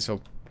 Okay,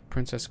 so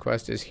Princess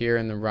Quest is here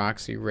in the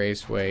Roxy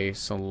Raceway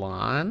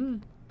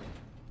Salon.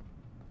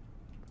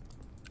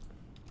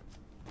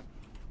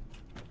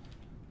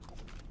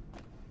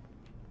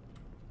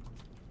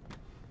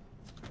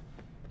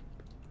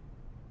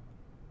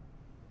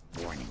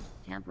 Warning.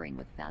 Tampering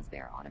with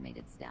Fazbear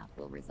automated staff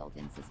will result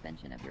in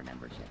suspension of your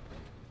membership.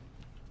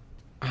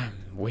 I'm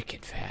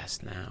wicked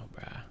fast now,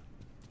 bruh.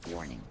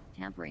 Warning.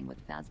 Tampering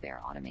with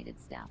Fazbear automated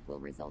staff will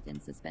result in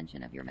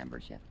suspension of your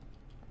membership.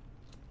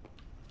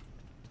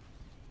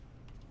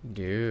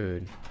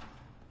 Dude.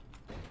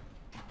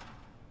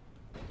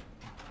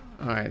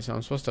 Alright, so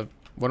I'm supposed to...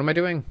 What am I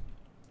doing?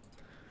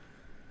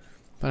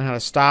 Find out how to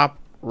stop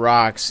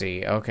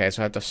Roxy. Okay,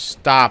 so I have to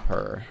stop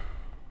her.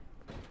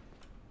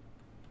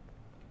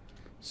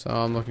 So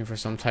I'm looking for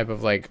some type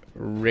of, like,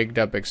 rigged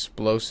up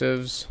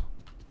explosives.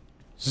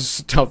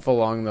 Stuff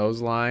along those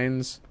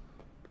lines.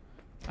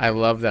 I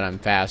love that I'm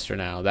faster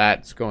now.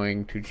 That's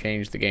going to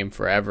change the game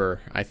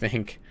forever, I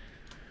think.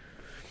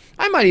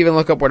 I might even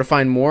look up where to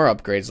find more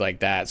upgrades like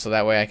that, so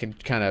that way I can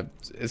kind of...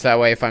 It's that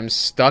way if I'm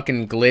stuck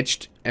and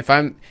glitched... If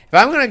I'm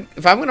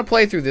gonna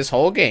play through this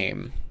whole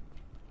game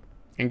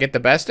and get the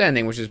best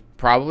ending, which is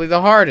probably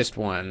the hardest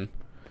one,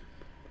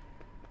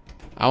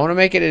 I want to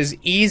make it as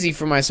easy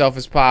for myself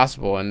as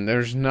possible, and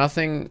there's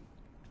nothing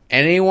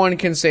anyone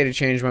can say to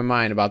change my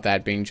mind about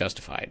that being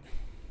justified.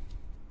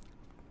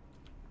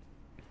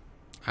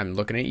 I'm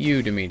looking at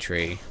you,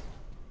 Dimitri.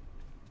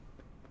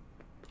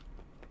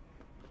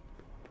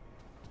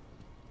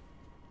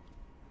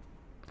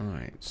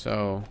 Alright,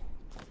 so...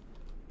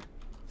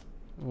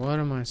 What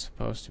am I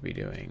supposed to be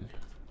doing?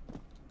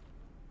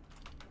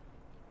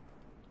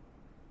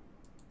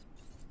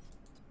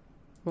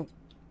 Oh.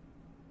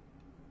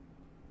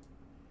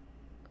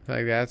 I feel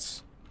like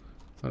that's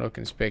a little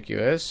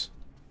conspicuous.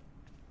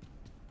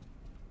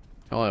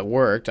 Well, it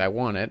worked. I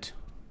won it.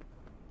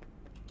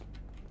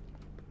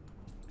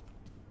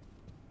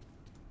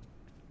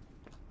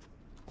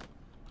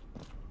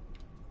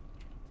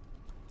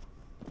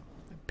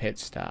 Pit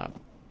stop.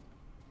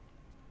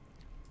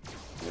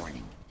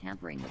 Warning.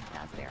 Tampering with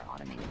Fazbear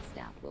automated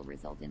staff will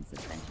result in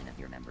suspension of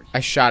your membership. I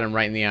shot him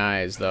right in the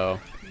eyes, though.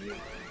 Are you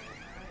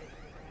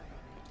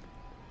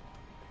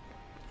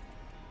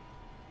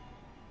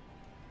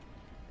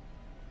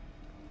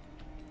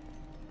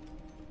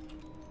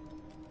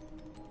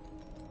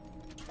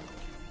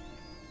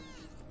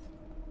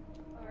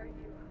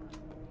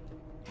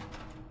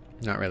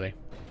Not really.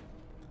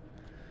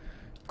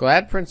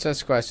 Glad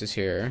Princess Quest is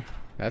here.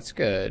 That's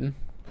good.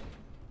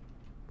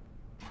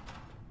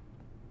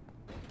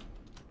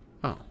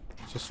 Oh,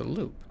 it's just a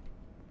loop.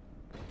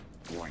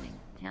 Warning.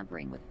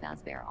 Tampering with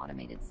Fazbear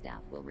automated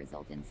staff will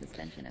result in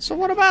suspension of So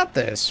your what about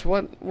this?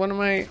 What am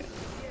I...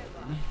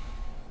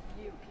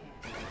 You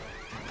can't.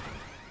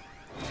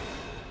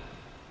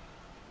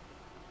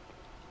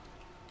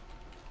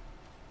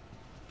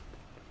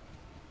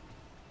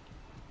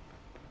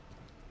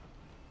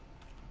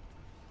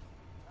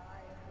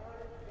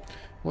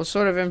 What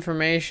sort of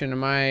information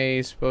am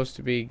I supposed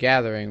to be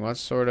gathering? What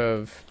sort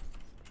of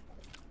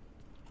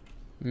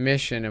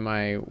mission am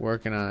I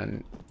working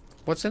on?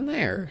 What's in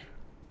there?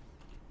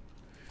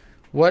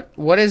 What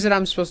is it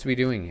I'm supposed to be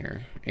doing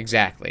here?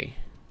 Exactly.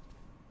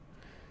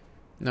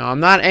 No, I'm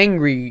not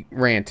angry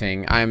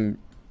ranting. I'm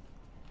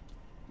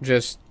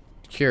just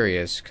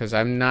curious because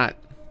I'm not...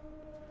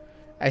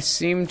 I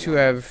seem to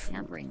have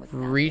Tampering with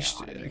reached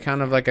Fazbear automated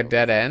kind of staff like a will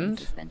dead result in end.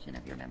 Suspension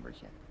of your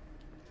membership.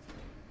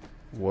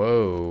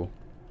 Whoa.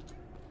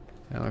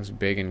 That looks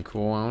big and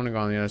cool. I want to go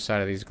on the other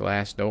side of these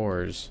glass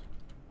doors.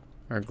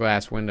 Or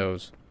glass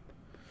windows.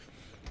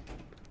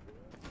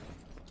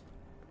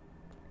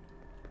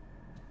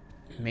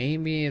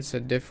 Maybe it's a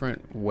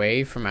different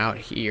way from out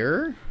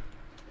here?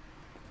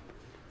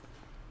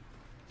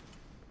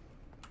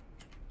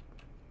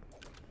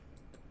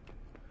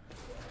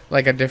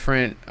 Like a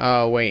different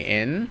way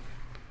in?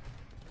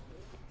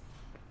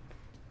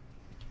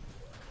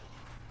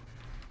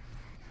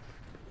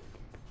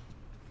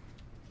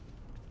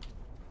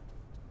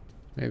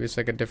 Maybe it's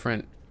like a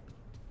different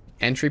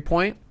entry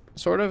point,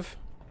 sort of?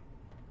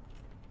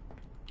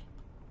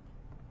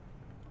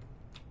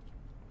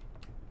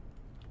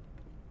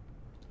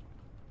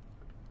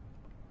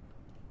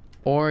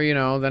 Or, you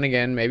know, then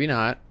again, maybe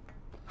not.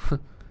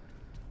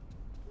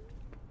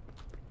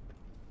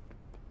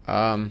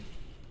 Not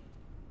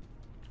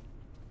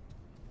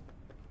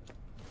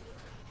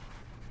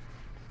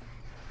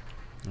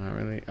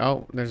really.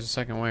 Oh, there's a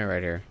second way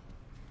right here.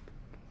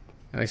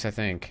 At least I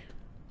think.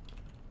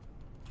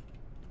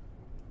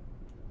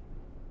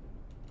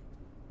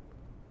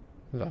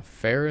 There's a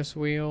Ferris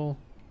wheel.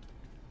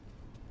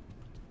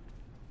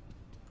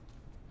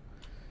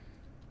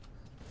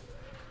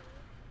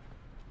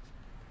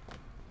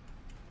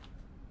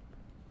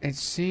 It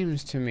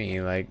seems to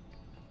me like...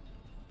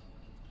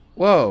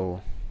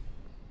 Whoa.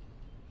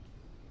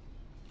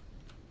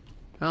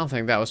 I don't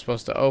think that was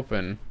supposed to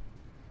open.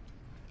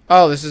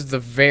 Oh, this is the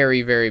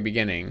very, very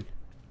beginning.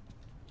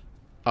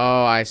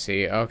 Oh, I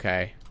see.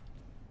 Okay.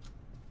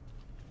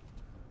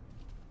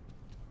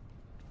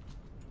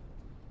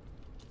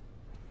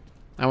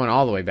 I went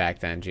all the way back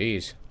then.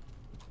 Jeez.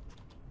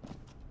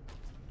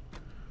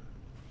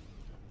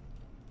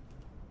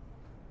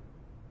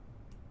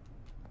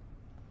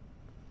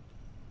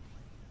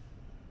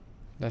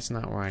 That's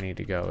not where I need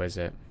to go, is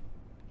it?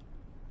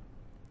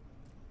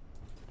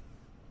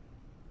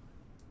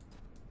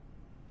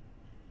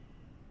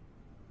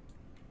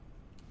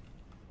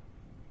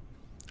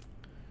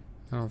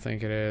 I don't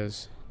think it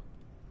is.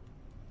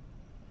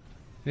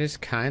 It is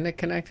kind of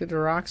connected to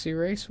Roxy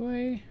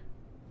Raceway.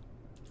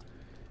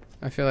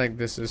 I feel like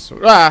this is...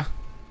 Ah!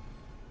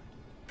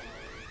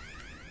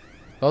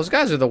 Those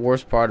guys are the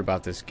worst part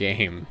about this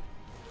game.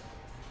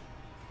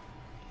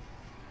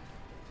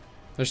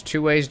 There's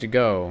two ways to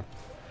go.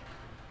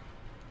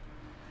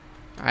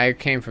 I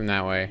came from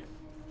that way.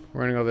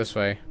 We're gonna go this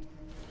way.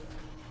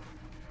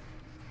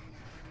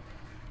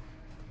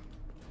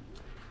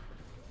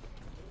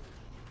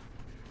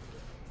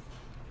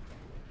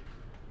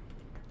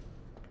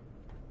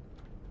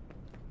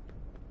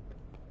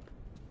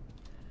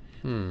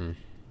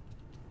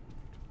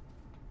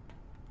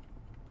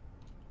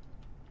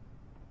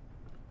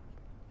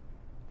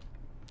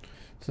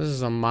 So this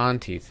is a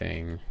Monty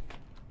thing.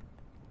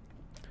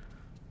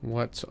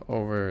 What's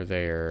over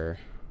there?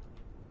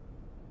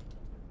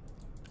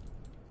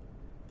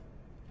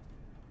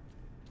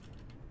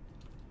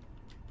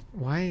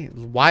 Why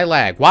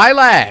lag? Why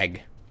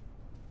lag?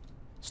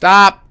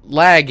 Stop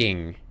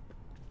lagging.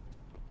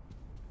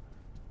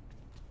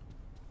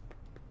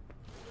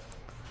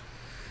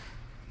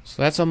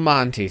 So that's a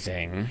Monty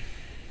thing.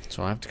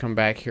 So I'll have to come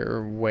back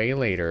here way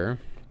later.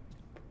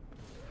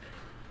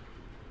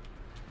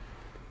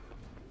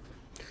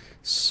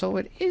 So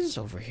it is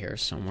over here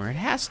somewhere. It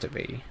has to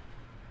be.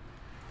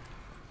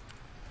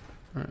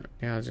 Alright,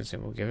 yeah, I was gonna say,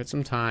 we'll give it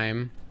some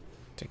time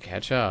to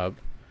catch up.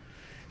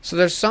 So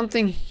there's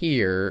something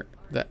here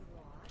that...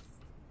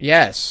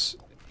 Yes.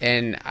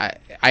 And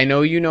I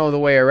know you know the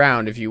way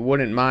around. If you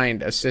wouldn't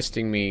mind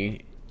assisting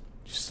me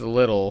just a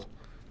little.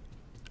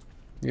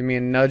 Give me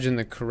a nudge in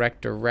the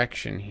correct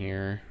direction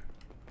here.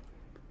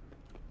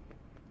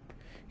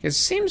 It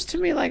seems to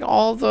me like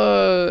all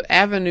the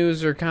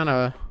avenues are kind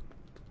of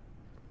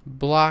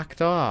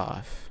blocked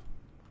off.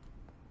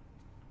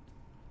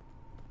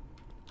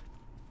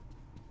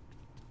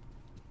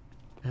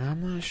 And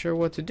I'm not sure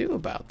what to do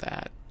about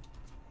that.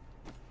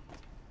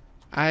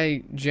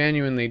 I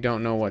genuinely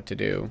don't know what to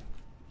do.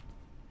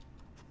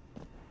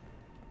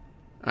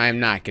 I am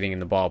not getting in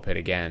the ball pit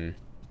again.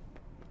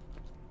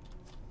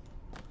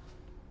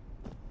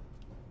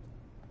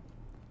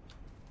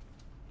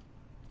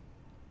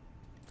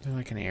 Is there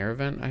like an air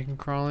vent I can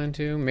crawl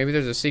into? Maybe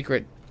there's a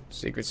secret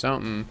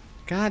something.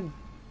 God,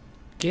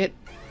 get...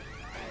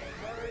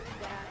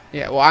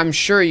 Yeah, well, I'm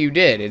sure you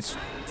did. It's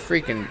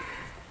freaking...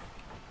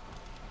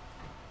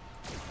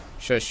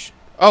 Shush.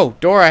 Oh,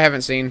 door I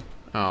haven't seen.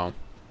 Oh.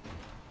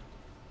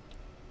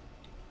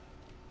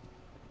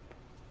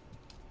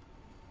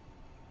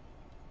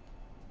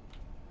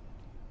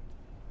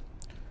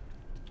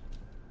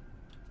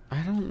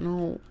 I don't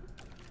know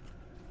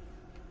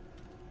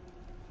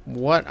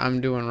what I'm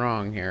doing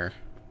wrong here.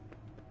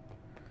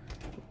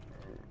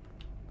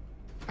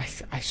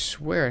 I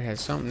swear it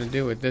has something to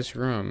do with this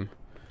room.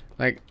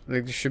 Like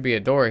there should be a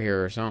door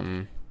here or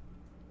something.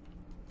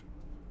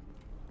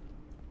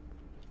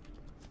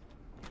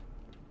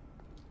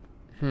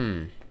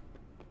 You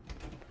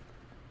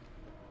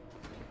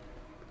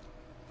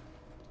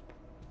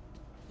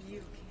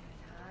can't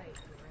hide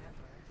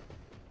forever.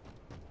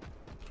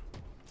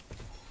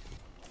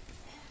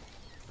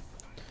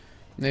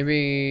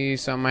 Maybe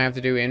something I have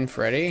to do in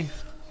Freddy?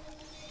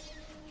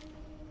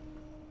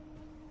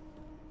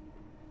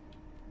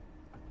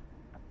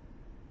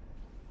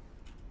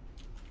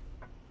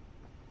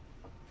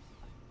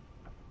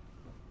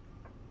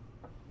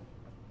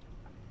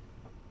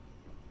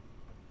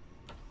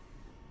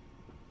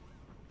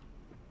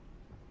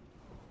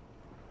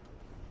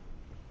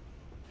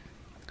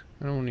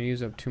 I don't want to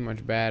use up too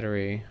much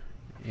battery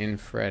in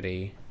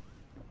Freddy,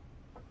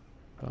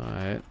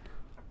 but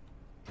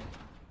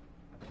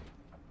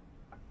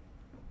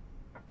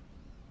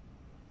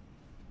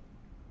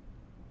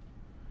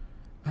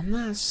I'm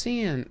not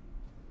seeing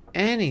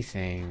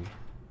anything.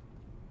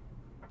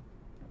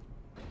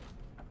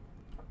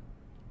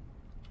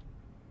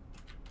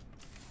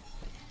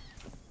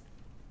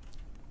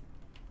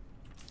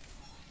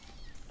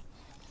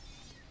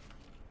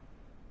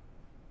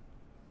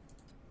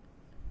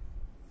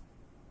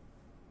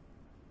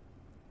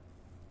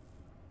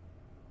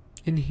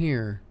 In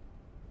here.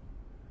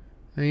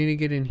 I need to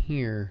get in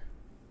here.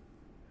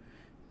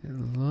 It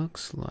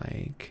looks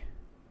like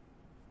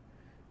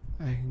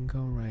I can go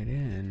right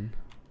in.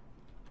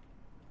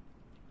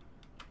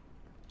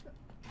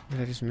 Did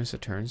I just miss a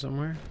turn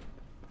somewhere?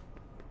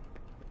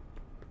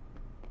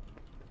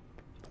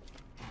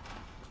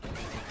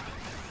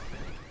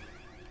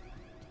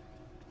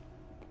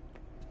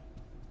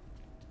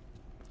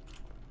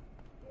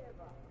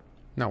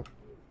 No.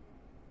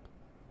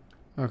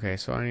 Okay,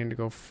 so I need to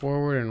go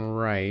forward and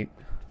right.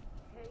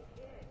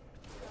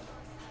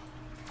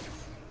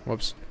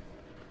 Whoops.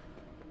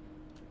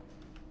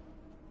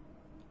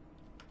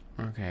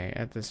 Okay,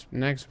 at this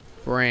next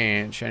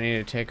branch, I need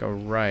to take a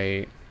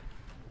right.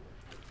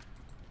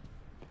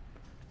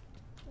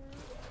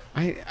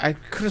 I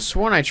could have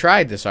sworn I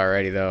tried this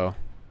already, though.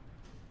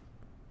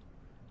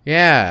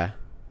 Yeah.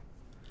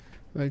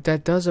 But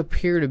that does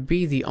appear to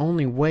be the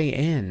only way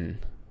in.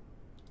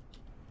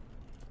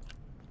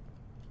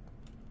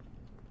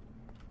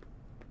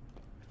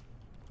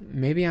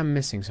 Maybe I'm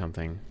missing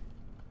something.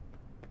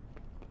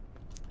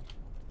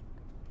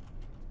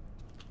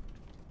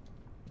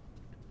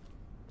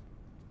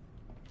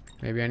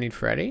 Maybe I need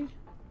Freddy?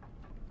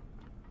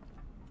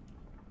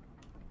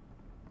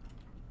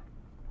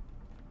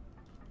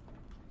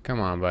 Come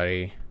on,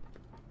 buddy.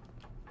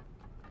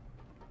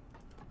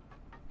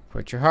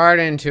 Put your heart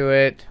into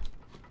it.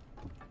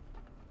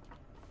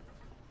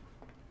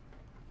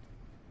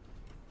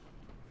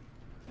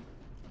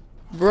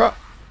 Bro.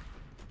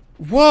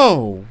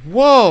 Whoa,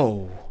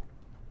 whoa.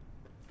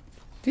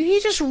 Did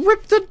he just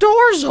rip the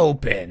doors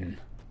open?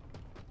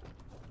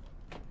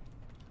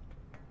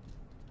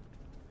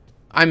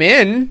 I'm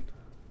in.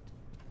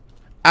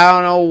 I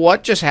don't know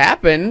what just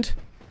happened.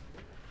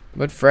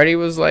 But Freddy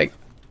was like,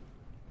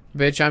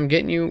 bitch, I'm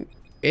getting you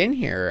in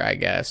here, I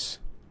guess.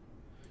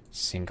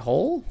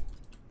 Sinkhole?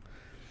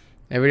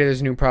 Every day there's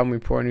a new problem. We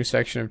pour a new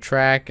section of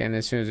track, and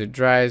as soon as it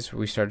dries,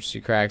 we start to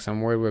see cracks. I'm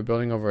worried we're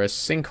building over a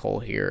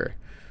sinkhole here.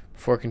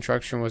 Before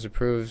construction was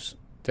approved,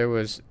 there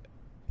was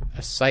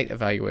a site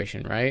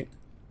evaluation, right?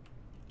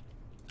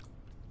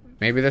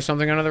 Maybe there's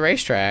something under the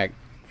racetrack.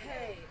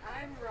 Hey,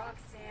 I'm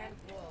Roxanne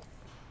Wolf.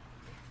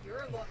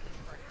 You're looking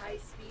for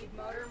high-speed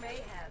motor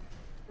mayhem.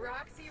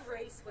 Roxy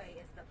Raceway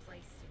is the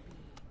place to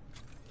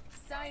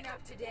be. Sign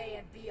up today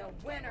and be a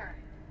winner.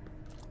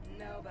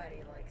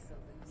 Nobody likes a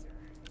loser.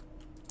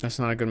 That's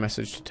not a good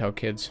message to tell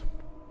kids.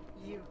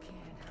 You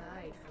can't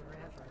hide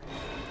forever.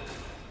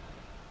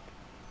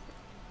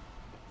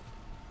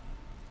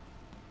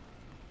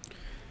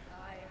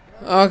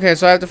 Okay,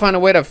 so I have to find a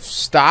way to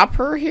stop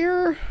her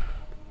here?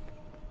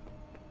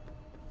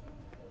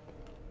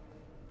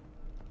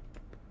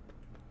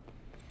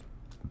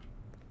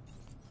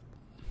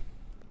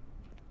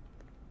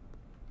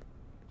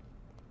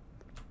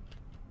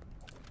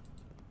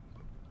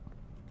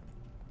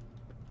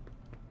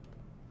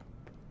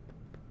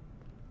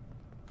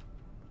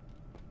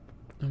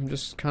 I'm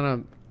just kind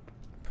of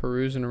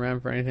perusing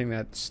around for anything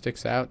that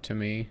sticks out to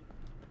me.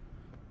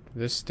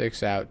 This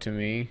sticks out to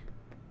me.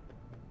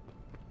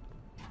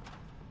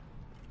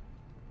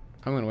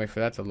 I'm gonna wait for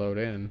that to load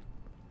in.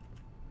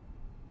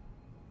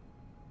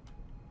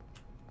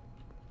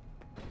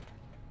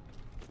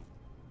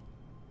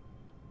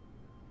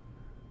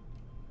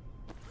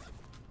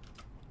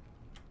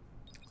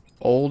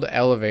 Old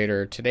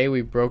elevator. Today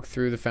we broke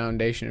through the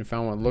foundation and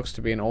found what looks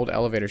to be an old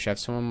elevator shaft.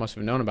 Someone must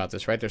have known about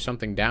this, right? There's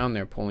something down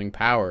there pulling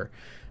power.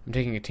 I'm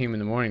taking a team in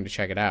the morning to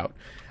check it out.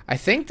 I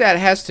think that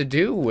has to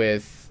do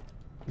with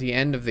the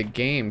end of the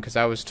game, because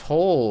I was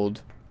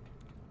told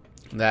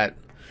that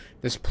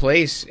this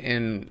place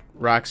in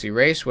Roxy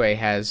Raceway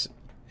has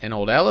an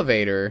old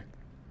elevator.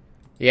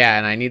 Yeah,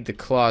 and I need the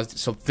claws.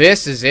 So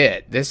this is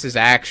it. This is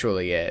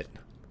actually it.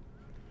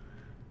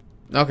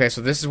 Okay,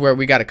 so this is where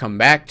we got to come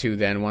back to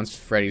then once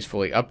Freddy's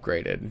fully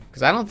upgraded.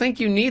 Because I don't think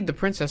you need the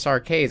Princess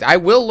Arcades. I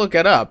will look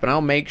it up, and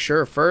I'll make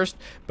sure first.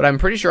 But I'm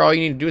pretty sure all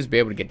you need to do is be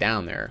able to get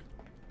down there.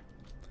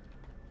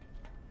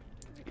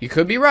 You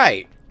could be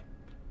right.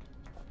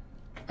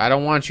 I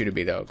don't want you to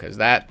be, though, because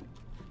the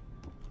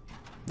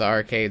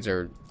arcades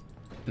are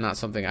not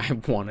something I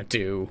want to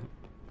do.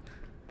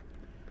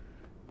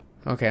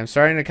 Okay, I'm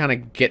starting to kind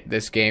of get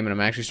this game, and I'm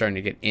actually starting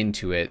to get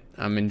into it.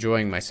 I'm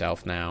enjoying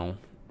myself now.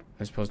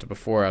 As opposed to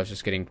before, I was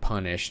just getting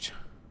punished.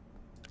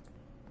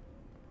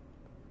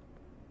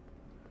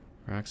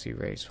 Roxy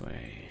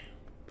Raceway.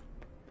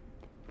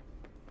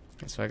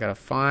 Okay, so I gotta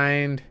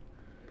find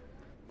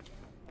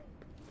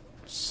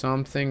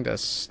Something to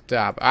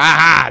stop.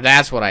 Ah,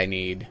 that's what I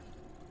need.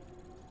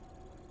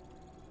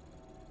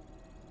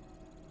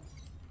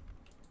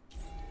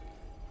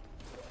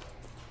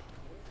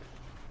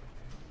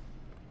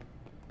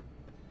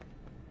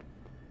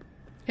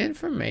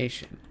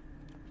 Information.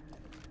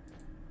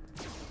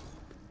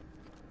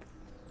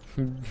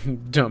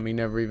 Dummy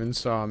never even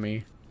saw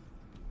me.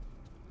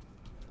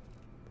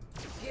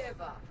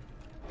 Give up.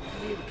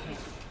 You can't.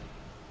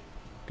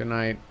 Good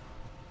night.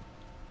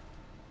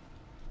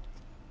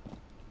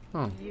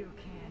 Oh. You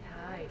can't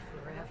hide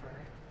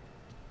forever.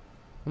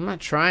 I'm not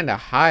trying to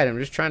hide. I'm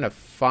just trying to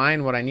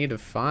find what I need to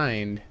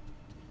find.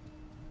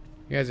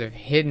 You guys have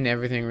hidden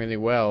everything really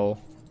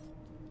well.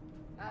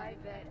 I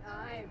bet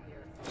I'm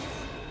your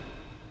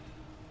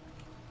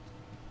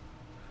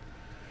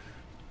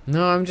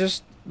No, I'm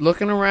just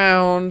looking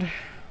around.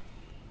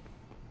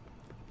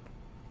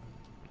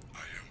 I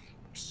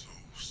am so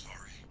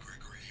sorry,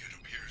 Gregory. It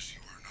appears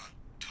you are not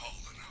tall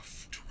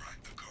enough to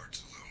ride the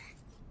guards alone.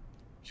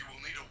 You will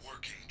need a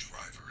working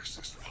driver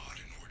assist pod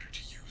in order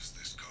to use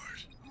this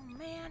cart. Oh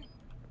man,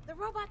 the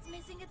robot's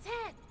missing its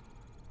head.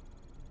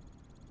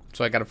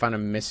 So I gotta find a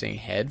missing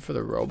head for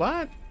the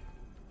robot?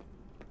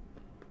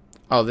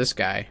 Oh, this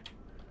guy.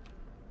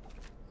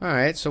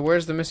 Alright, so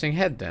where's the missing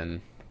head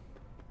then?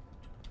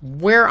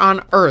 Where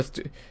on earth?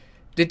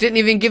 It didn't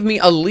even give me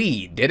a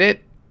lead, did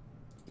it?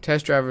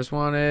 Test drivers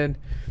wanted.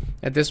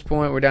 At this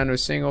point, we're down to a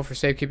single. For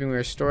safekeeping, we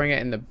are storing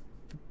it in the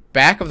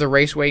back of the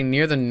raceway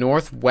near the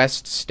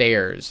northwest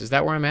stairs. Is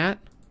that where I'm at?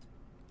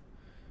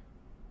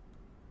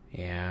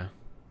 Yeah.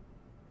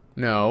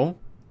 No.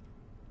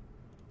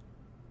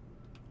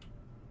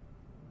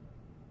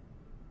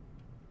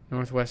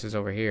 Northwest is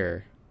over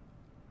here.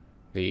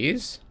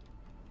 These?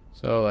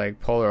 So,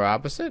 like, polar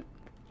opposite?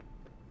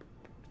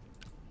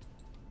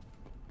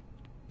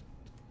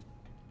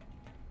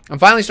 I'm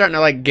finally starting to,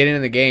 like, get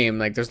into the game.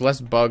 Like, there's less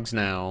bugs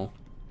now.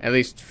 At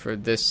least for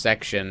this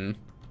section.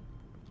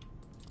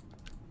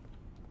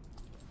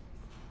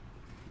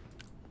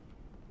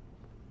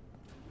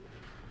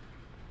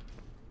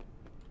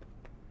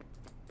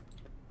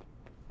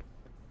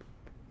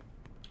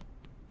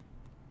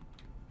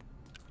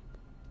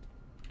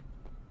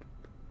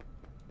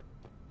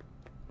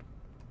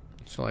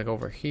 So, like,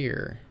 over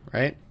here,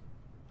 right?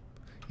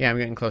 Yeah, I'm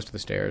getting close to the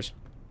stairs.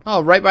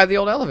 Oh, right by the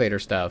old elevator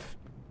stuff.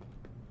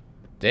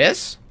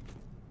 This?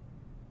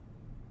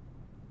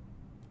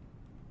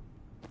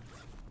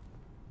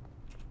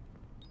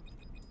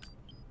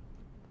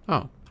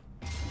 Oh.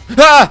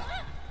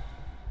 Ah!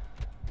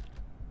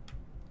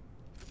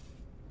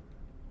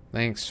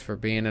 Thanks for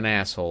being an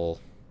asshole.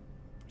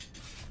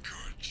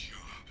 Good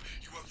job.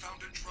 You have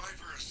found a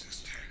driver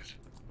assist head.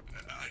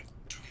 I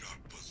do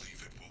not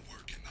believe it will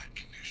work in that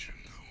condition,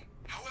 though.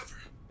 However,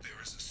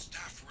 there is a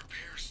staff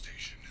repair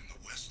station in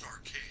the West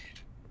Arcade.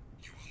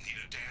 You will need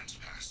a dance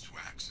pass to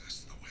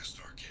access the West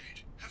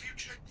Arcade. Have you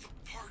checked the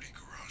party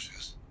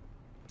garages?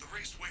 The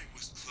raceway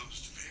was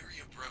closed very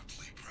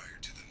abruptly prior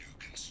to the new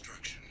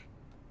construction.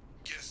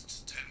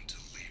 Guests tend to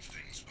leave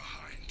things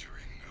behind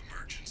during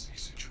emergency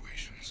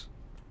situations.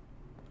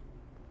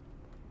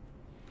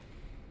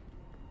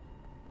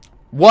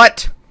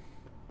 What?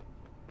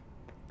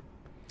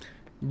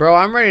 Bro,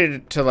 I'm ready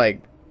to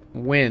like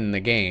win the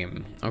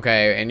game,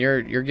 okay? And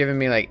you're giving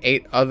me like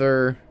 8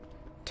 other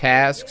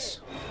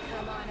tasks.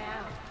 Come on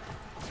out.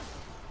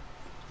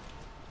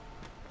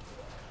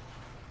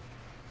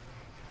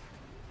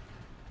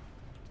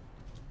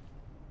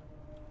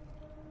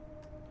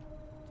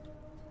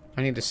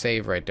 I need to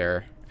save right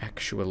there,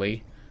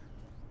 actually.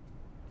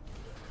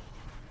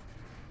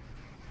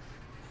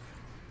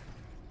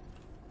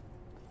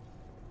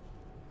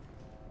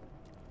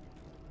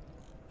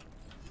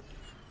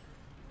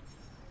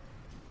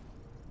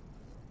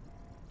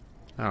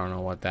 I don't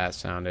know what that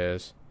sound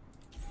is.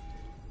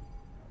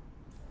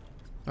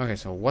 Okay,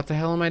 so what the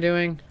hell am I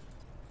doing?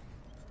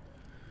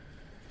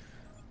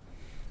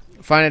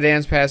 Find a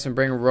dance pass and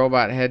bring a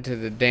robot head to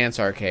the dance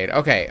arcade.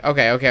 Okay.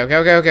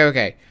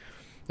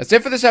 That's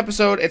it for this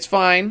episode. It's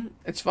fine.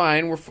 It's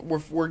fine.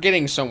 We're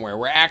getting somewhere.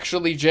 We're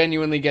actually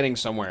genuinely getting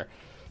somewhere.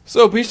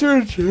 So be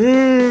sure to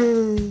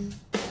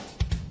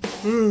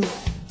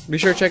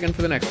check in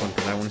for the next one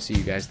because I want to see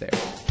you guys there.